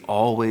 since he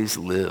always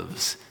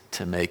lives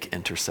to make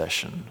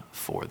intercession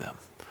for them.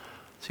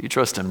 So you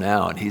trust him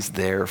now, and he's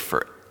there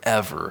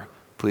forever,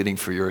 pleading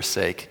for your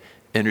sake,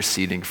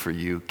 interceding for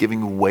you,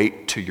 giving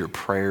weight to your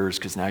prayers,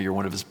 because now you're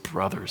one of his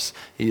brothers.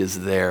 He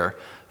is there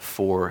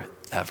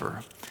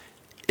forever,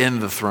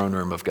 in the throne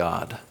room of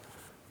God,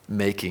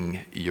 making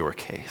your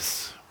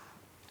case.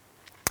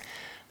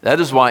 That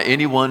is why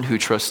anyone who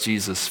trusts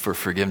Jesus for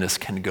forgiveness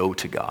can go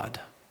to God,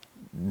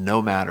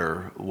 no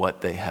matter what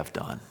they have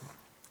done.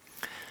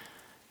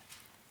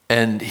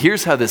 And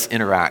here's how this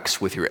interacts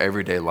with your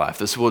everyday life.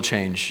 This will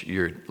change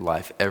your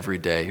life every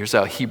day. Here's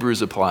how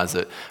Hebrews applies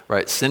it,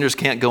 right? Sinners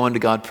can't go into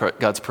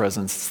God's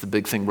presence. It's the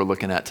big thing we're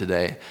looking at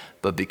today.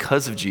 But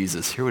because of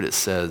Jesus, hear what it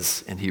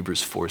says in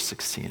Hebrews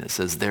 4:16. It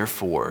says,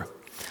 therefore,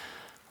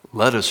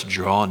 let us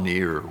draw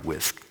near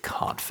with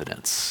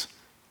confidence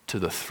to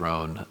the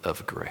throne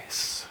of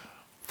grace.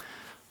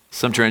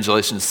 Some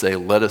translations say,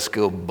 let us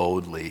go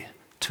boldly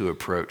to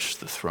approach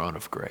the throne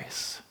of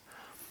grace.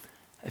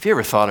 Have you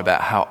ever thought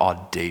about how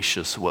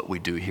audacious what we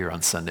do here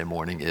on Sunday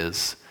morning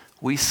is?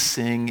 We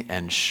sing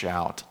and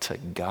shout to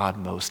God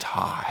Most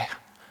High.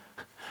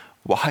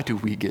 Why do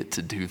we get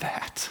to do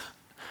that?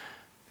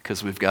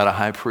 Because we've got a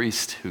high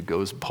priest who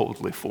goes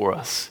boldly for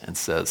us and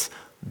says,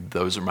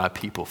 those are my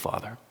people,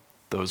 Father.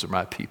 Those are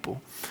my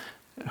people.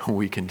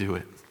 We can do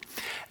it.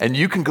 And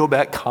you can go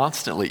back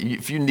constantly.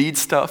 If you need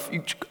stuff,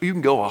 you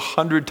can go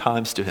 100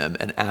 times to him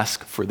and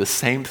ask for the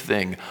same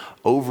thing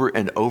over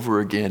and over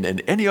again.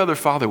 And any other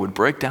father would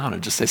break down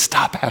and just say,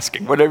 stop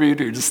asking. Whatever you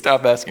do, just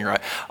stop asking,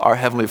 right? Our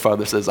Heavenly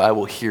Father says, I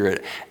will hear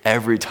it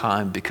every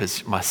time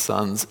because my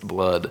son's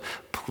blood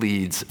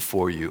pleads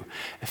for you.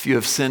 If you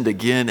have sinned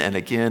again and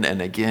again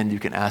and again, you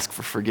can ask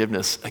for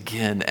forgiveness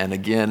again and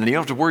again. And you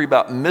don't have to worry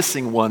about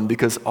missing one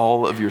because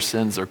all of your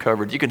sins are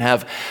covered. You can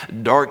have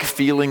dark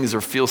feelings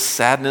or feel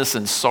sadness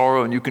and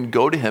sorrow, and you can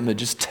go to him and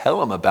just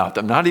tell him about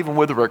them, not even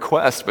with a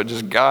request, but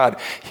just, God,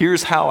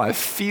 here's how I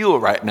feel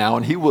right now.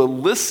 And he will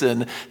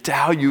listen to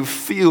how you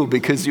feel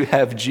because you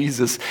have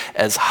Jesus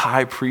as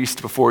high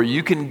priest before you.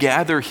 You can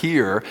gather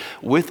here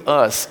with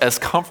us as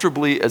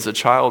comfortably as a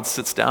child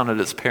sits down at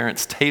its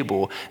parents'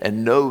 table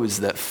and knows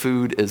that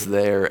food is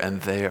there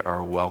and they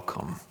are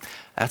welcome.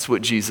 That's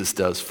what Jesus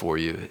does for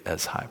you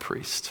as high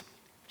priest.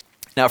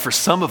 Now, for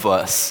some of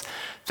us,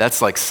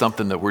 that's like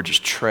something that we're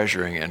just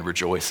treasuring and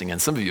rejoicing in.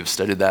 Some of you have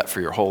studied that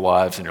for your whole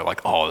lives, and you're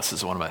like, oh, this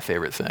is one of my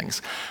favorite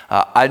things.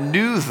 I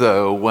knew,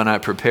 though, when I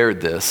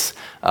prepared this,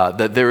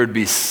 that there would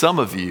be some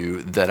of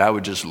you that I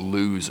would just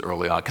lose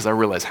early on, because I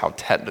realize how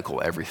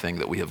technical everything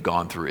that we have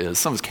gone through is.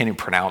 Some of us can't even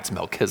pronounce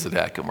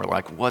Melchizedek, and we're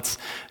like, what's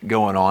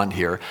going on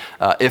here?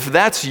 If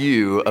that's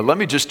you, let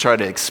me just try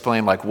to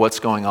explain like what's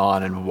going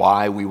on and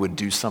why we would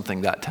do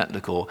something that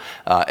technical,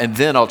 and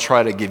then I'll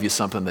try to give you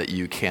something that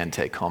you can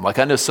take home. Like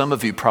I know some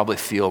of you probably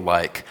feel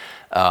like,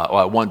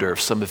 I wonder if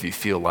some of you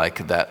feel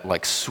like that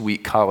like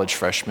sweet college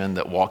freshman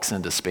that walks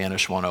into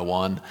Spanish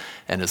 101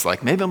 and is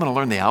like, maybe I'm going to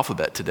learn the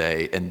alphabet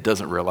today, and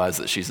doesn't realize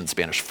that she's in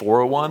Spanish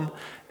 401.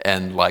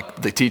 And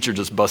like the teacher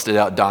just busted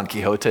out Don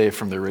Quixote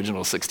from the original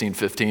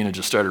 1615 and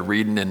just started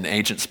reading in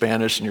ancient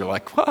Spanish. And you're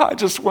like, well, I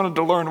just wanted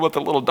to learn what the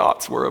little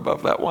dots were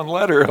above that one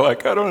letter.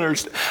 Like, I don't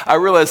understand. I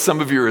realize some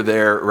of you are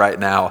there right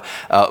now.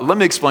 Let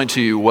me explain to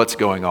you what's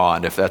going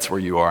on if that's where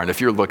you are. And if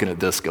you're looking at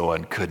this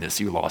going, goodness,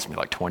 you lost me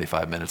like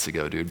 25 minutes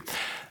ago, dude.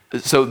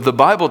 So the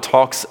Bible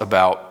talks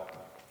about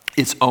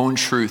its own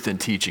truth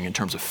and teaching in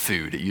terms of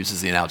food. It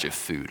uses the analogy of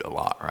food a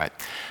lot, right?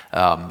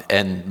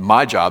 And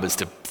my job is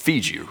to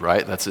feed you,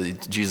 right?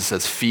 Jesus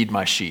says, feed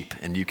my sheep,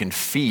 and you can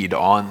feed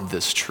on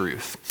this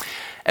truth.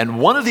 And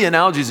one of the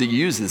analogies it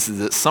uses is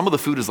that some of the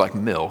food is like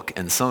milk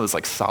and some of it's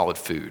like solid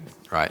food,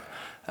 right?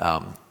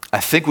 I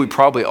think we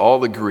probably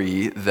all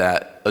agree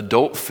that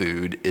adult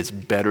food is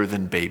better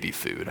than baby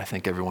food. I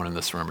think everyone in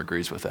this room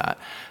agrees with that.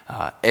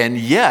 And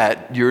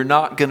yet, you're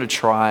not going to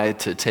try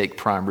to take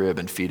prime rib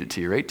and feed it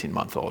to your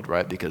 18-month-old,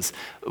 right? Because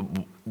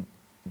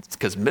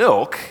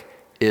milk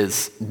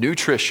is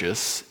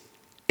nutritious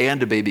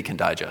and a baby can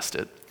digest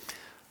it.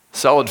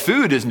 Solid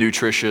food is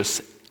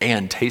nutritious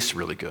and tastes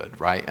really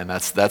good, right? And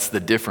that's the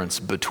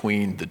difference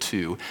between the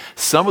two.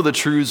 Some of the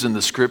truths in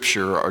the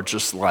scripture are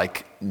just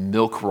like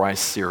milk rice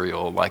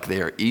cereal, like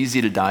they are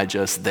easy to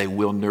digest. They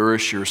will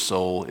nourish your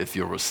soul if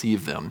you'll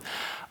receive them.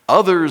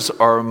 Others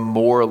are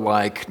more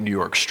like New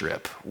York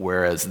Strip,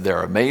 whereas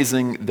they're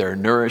amazing, they're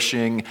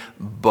nourishing,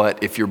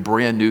 but if you're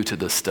brand new to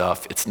this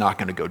stuff, it's not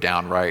going to go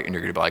down right, and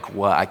you're going to be like,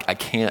 well, I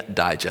can't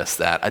digest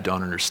that. I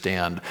don't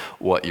understand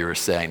what you're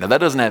saying. Now, that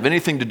doesn't have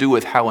anything to do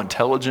with how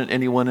intelligent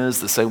anyone is,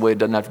 the same way it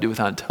doesn't have to do with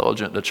how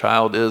intelligent the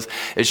child is.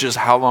 It's just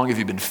how long have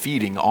you been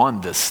feeding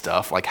on this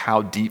stuff? Like,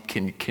 how deep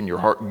can your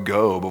heart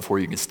go before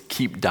you can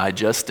keep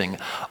digesting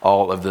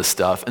all of this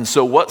stuff? And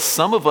so what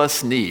some of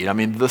us need, I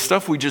mean, the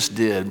stuff we just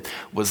did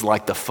was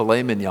like the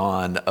filet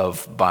mignon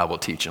of Bible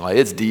teaching. Like,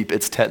 it's deep,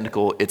 it's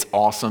technical, it's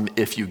awesome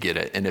if you get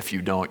it. And if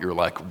you don't, you're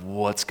like,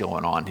 what's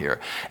going on here?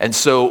 And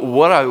so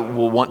what I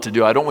will want to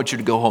do, I don't want you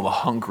to go home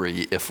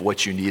hungry if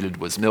what you needed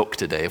was milk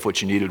today, if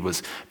what you needed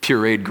was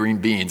pureed green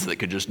beans that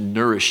could just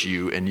nourish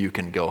you and you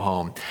can go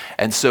home.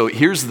 And so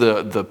here's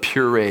the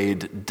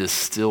pureed,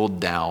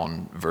 distilled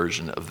down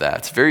version of that.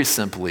 It's very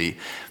simply,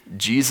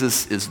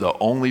 Jesus is the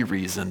only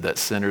reason that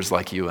sinners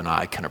like you and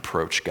I can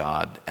approach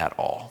God at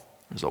all.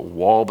 There's a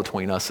wall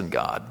between us and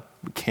God.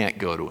 We can't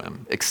go to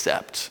him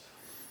except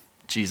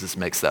Jesus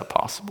makes that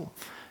possible.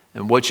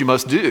 And what you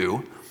must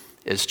do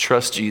is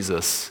trust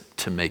Jesus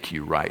to make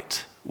you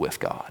right with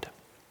God.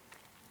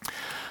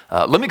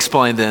 Let me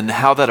explain then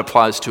how that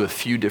applies to a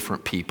few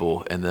different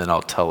people, and then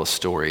I'll tell a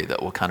story that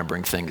will kind of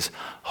bring things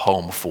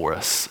home for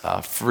us.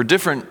 For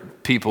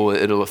different people,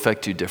 it'll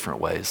affect you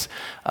different ways.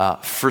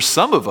 For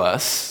some of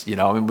us,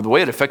 I mean, the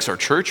way it affects our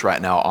church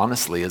right now,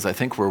 honestly, is I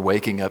think we're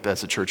waking up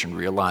as a church and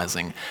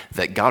realizing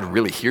that God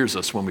really hears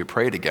us when we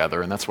pray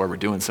together, and that's why we're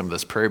doing some of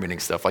this prayer meeting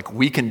stuff. Like,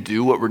 we can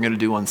do what we're going to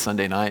do on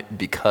Sunday night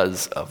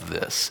because of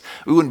this.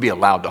 We wouldn't be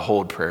allowed to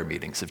hold prayer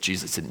meetings if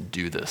Jesus didn't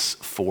do this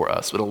for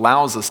us. It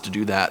allows us to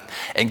do that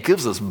and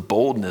gives us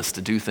boldness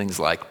to do things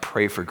like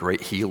pray for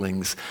great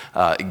healings,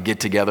 get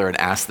together and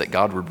ask that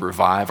God would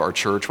revive our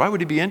church. Why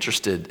would he be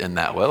interested in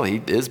that? Well, he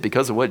is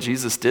because of what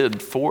Jesus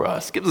did for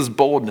us. It gives us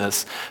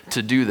boldness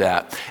to do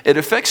that. It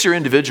affects your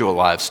individual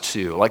lives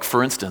too. Like,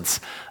 for instance,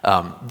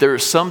 there are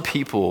some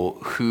people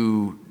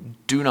who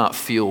do not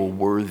feel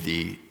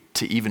worthy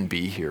to even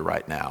be here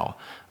right now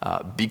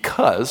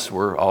because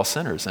we're all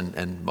sinners,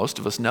 and most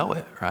of us know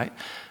it, right?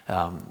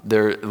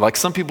 They're like,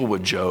 some people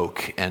would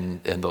joke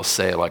and they'll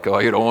say like, oh,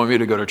 you don't want me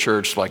to go to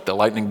church, like the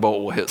lightning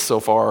bolt will hit so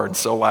far and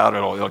so loud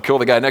it'll kill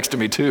the guy next to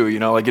me too,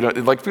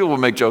 like people will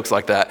make jokes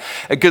like that.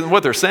 Because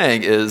what they're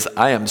saying is,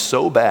 I am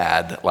so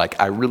bad, like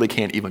I really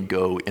can't even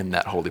go in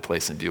that holy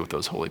place and deal with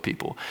those holy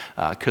people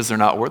because they're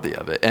not worthy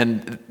of it.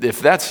 And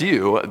if that's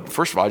you,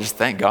 first of all, I just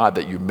thank God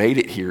that you made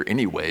it here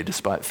anyway,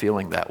 despite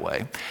feeling that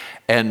way.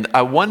 And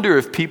I wonder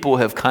if people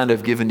have kind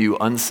of given you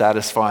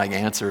unsatisfying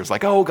answers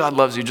like, oh, God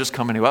loves you, just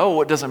come anyway.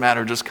 Oh, it doesn't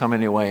matter, just come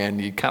anyway. And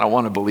you kind of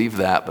want to believe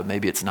that, but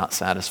maybe it's not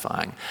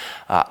satisfying.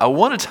 I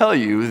want to tell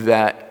you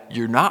that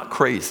you're not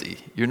crazy.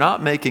 You're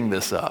not making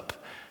this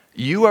up.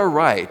 You are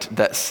right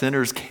that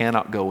sinners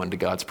cannot go into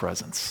God's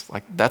presence.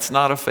 Like, that's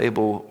not a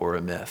fable or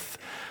a myth.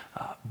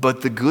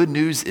 But the good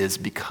news is,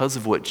 because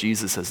of what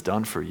Jesus has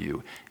done for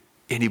you,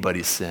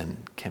 anybody's sin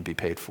can be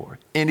paid for.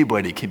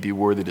 Anybody can be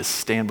worthy to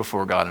stand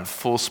before God in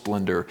full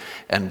splendor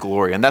and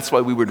glory. And that's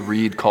why we would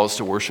read calls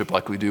to worship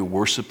like we do,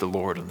 worship the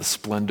Lord in the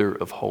splendor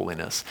of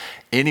holiness.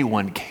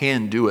 Anyone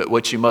can do it.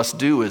 What you must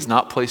do is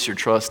not place your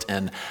trust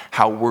in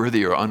how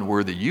worthy or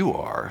unworthy you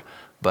are,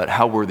 but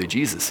how worthy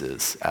Jesus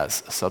is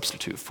as a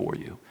substitute for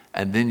you.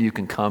 And then you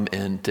can come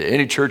into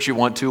any church you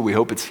want to. We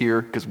hope it's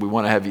here because we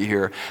want to have you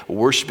here,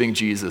 worshiping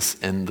Jesus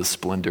in the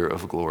splendor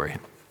of glory.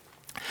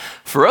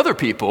 For other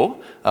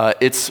people,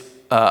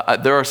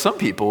 there are some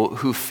people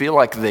who feel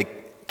like they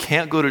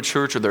can't go to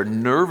church, or they're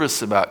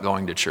nervous about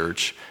going to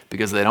church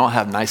because they don't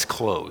have nice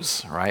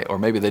clothes, right? Or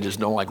maybe they just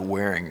don't like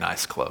wearing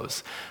nice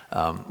clothes.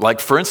 Like,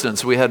 for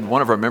instance, we had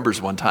one of our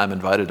members one time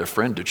invited a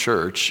friend to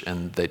church,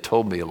 and they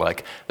told me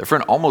like their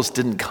friend almost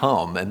didn't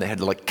come, and they had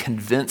to like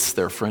convince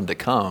their friend to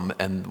come.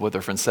 And what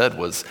their friend said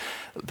was,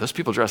 those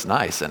people dress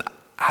nice, and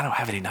I don't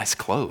have any nice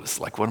clothes.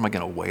 Like, what am I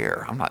going to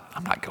wear? I'm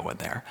not going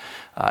there.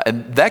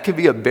 And that could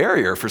be a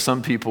barrier for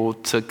some people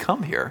to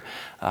come here.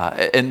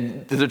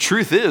 And the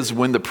truth is,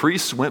 when the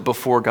priests went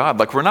before God,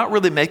 like, we're not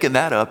really making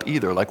that up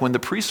either. Like, when the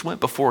priests went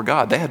before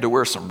God, they had to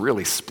wear some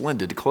really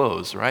splendid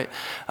clothes, right?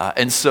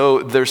 And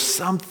so there's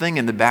something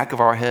in the back of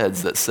our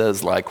heads that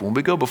says, like, when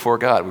we go before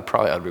God, we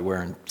probably ought to be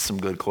wearing some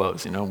good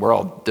clothes. We're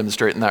all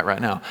demonstrating that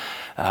right now.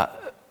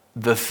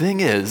 The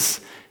thing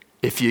is,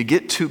 If you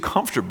get too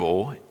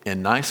comfortable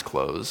in nice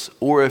clothes,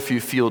 or if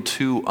you feel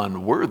too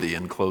unworthy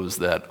in clothes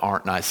that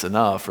aren't nice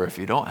enough, or if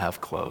you don't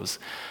have clothes,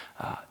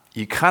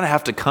 you kind of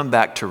have to come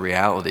back to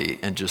reality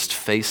and just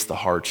face the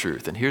hard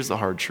truth. And here's the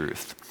hard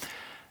truth.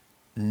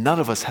 None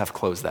of us have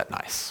clothes that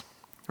nice,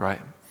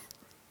 right?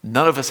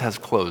 None of us has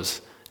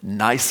clothes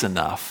nice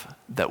enough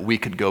that we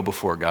could go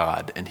before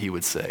God and he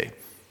would say,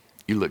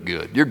 you look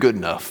good. You're good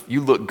enough.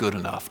 You look good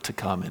enough to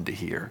come into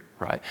here,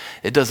 right?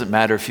 It doesn't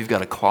matter if you've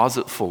got a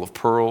closet full of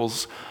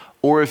pearls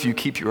or if you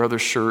keep your other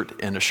shirt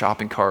in a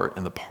shopping cart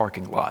in the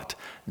parking lot.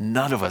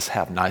 None of us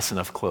have nice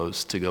enough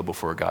clothes to go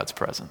before God's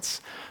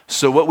presence.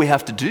 So what we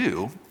have to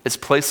do is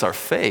place our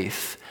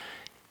faith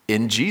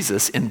in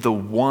Jesus, in the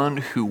one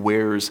who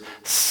wears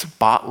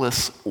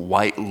spotless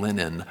white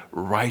linen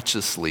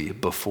righteously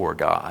before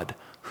God,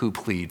 who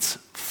pleads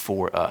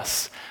for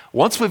us.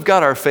 Once we've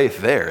got our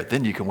faith there,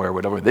 then you can wear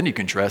whatever, then you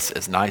can dress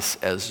as nice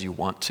as you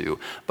want to.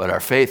 But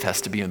our faith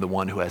has to be in the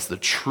one who has the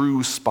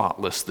true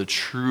spotless, the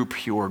true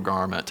pure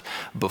garment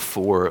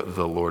before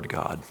the Lord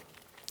God.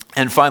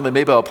 And finally,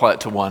 maybe I'll apply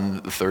it to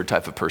the third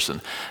type of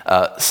person.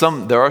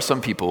 There are some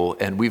people,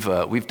 and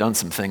we've done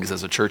some things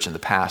as a church in the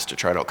past to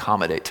try to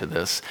accommodate to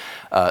this.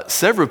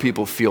 Several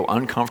people feel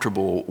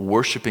uncomfortable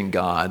worshiping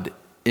God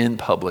in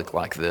public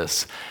like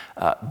this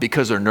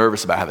because they're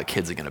nervous about how the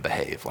kids are going to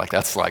behave. Like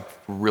that's like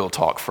real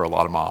talk for a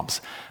lot of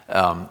moms.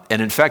 And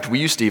in fact, we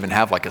used to even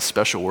have like a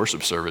special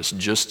worship service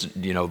just,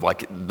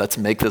 like let's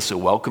make this a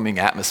welcoming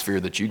atmosphere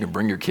that you can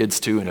bring your kids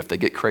to. And if they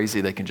get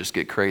crazy, they can just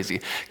get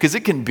crazy. Because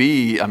it can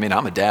be, I'm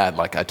a dad,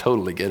 like I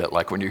totally get it.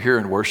 Like when you're here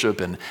in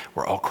worship and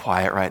we're all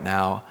quiet right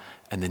now,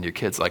 and then your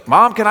kid's like,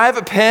 Mom, can I have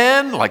a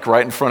pen? Like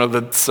right in front of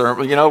the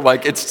sermon,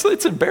 like it's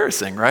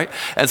embarrassing, right?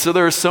 And so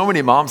there are so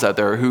many moms out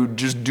there who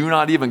just do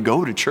not even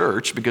go to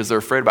church because they're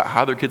afraid about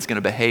how their kid's going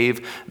to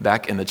behave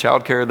back in the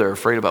childcare. They're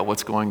afraid about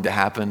what's going to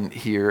happen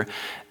here.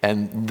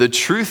 And the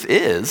truth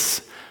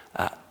is,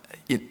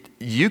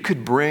 you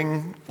could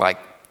bring like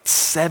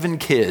 7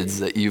 kids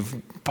that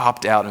you've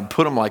popped out and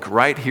put them like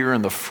right here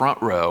in the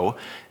front row,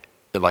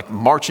 like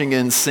marching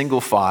in single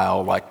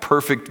file, like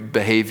perfect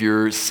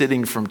behavior,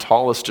 sitting from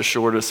tallest to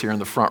shortest here in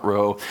the front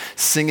row,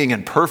 singing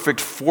in perfect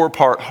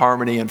 4-part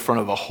harmony in front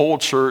of the whole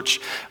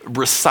church,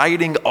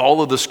 reciting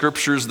all of the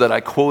scriptures that I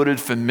quoted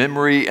from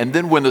memory. And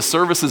then when the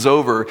service is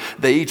over,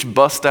 they each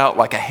bust out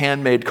like a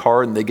handmade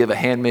card and they give a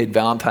handmade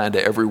Valentine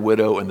to every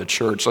widow in the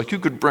church. Like you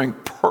could bring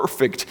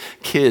perfect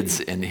kids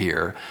in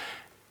here.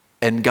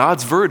 And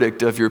God's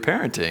verdict of your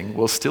parenting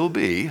will still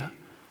be,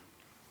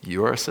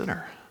 you are a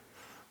sinner.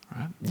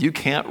 Right? You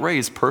can't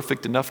raise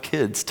perfect enough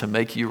kids to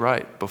make you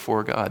right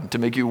before God, to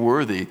make you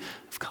worthy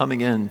of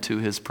coming into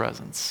his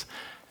presence.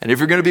 And if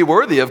you're going to be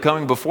worthy of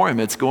coming before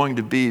him, it's going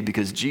to be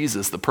because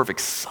Jesus, the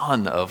perfect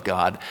Son of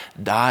God,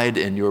 died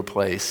in your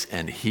place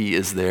and he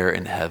is there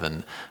in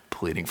heaven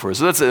pleading for us.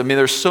 So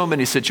there's so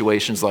many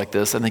situations like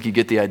this. I think you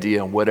get the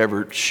idea on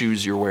whatever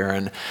shoes you're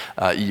wearing,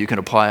 you can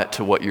apply it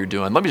to what you're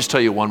doing. Let me just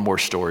tell you one more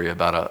story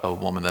about a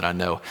woman that I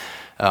know.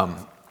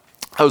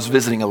 I was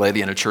visiting a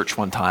lady in a church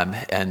one time,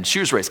 and she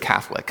was raised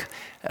Catholic.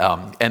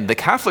 And the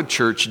Catholic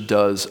Church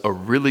does a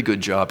really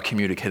good job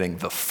communicating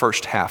the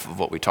first half of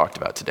what we talked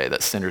about today,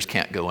 that sinners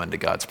can't go into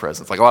God's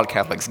presence. Like a lot of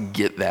Catholics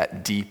get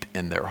that deep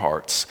in their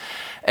hearts.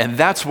 And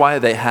that's why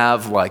they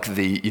have like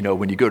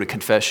when you go to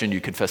confession, you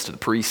confess to the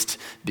priest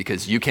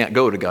because you can't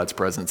go to God's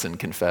presence and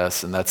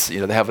confess. And that's,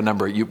 they have a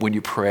number, when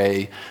you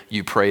pray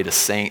to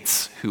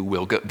saints who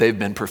will go, they've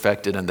been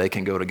perfected and they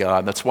can go to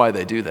God. That's why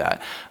they do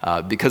that.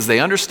 Because they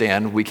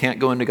understand we can't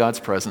go into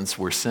God's presence,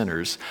 we're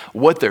sinners.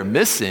 What they're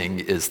missing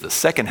is the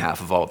second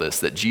half of all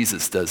this, that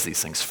Jesus does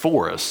these things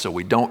for us, so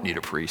we don't need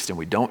a priest and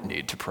we don't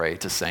need to pray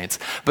to saints.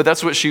 But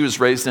that's what she was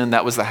raised in,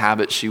 that was the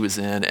habit she was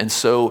in. And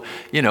so,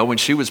 when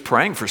she was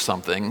praying for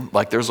something,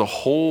 like there's a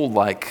whole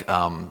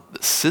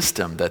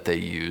system that they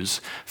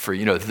use for,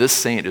 this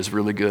saint is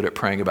really good at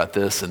praying about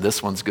this and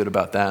this one's good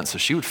about that. And so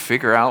she would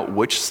figure out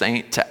which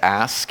saint to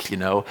ask,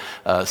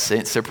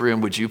 Saint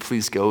Cyprian, would you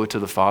please go to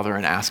the Father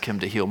and ask him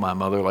to heal my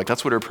mother? Like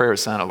that's what her prayer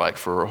sounded like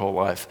for her whole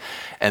life.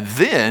 And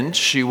then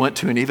she went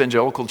to an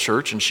evangelical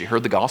church and she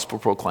heard the gospel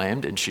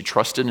proclaimed and she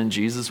trusted in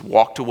Jesus,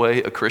 walked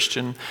away a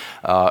Christian.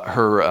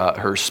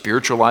 Her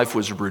spiritual life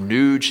was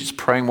renewed. She's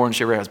praying more than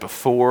she ever has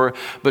before,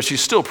 but she's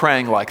still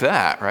praying like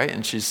that. Right?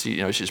 And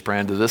she's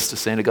praying to this to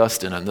St.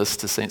 Augustine and this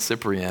to St.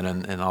 Cyprian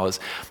and all this.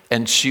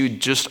 And she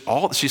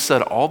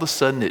said all of a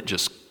sudden it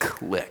just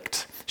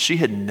clicked. She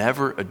had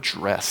never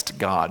addressed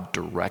God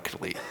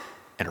directly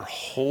in her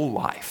whole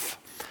life.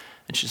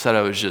 And she said,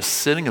 I was just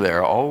sitting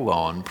there all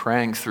alone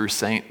praying through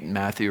St.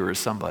 Matthew or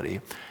somebody.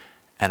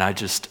 And I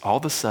just all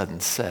of a sudden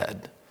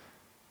said,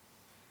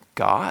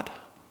 God,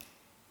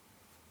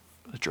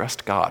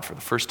 addressed God for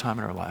the first time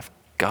in her life.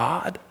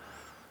 God,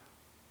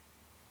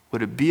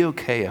 would it be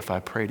okay if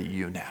I pray to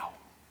you now?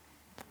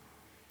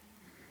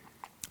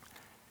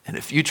 And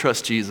if you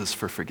trust Jesus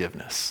for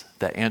forgiveness,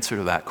 the answer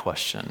to that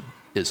question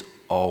is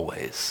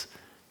always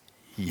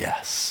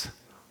yes.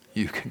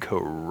 You can go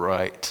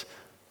right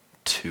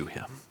to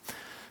him.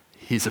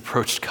 He's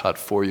approached God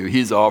for you.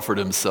 He's offered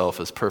himself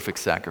as perfect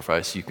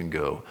sacrifice. You can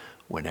go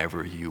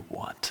whenever you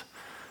want.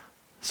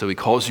 So he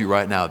calls you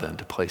right now then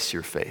to place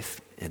your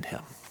faith in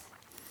him.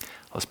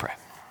 Let's pray.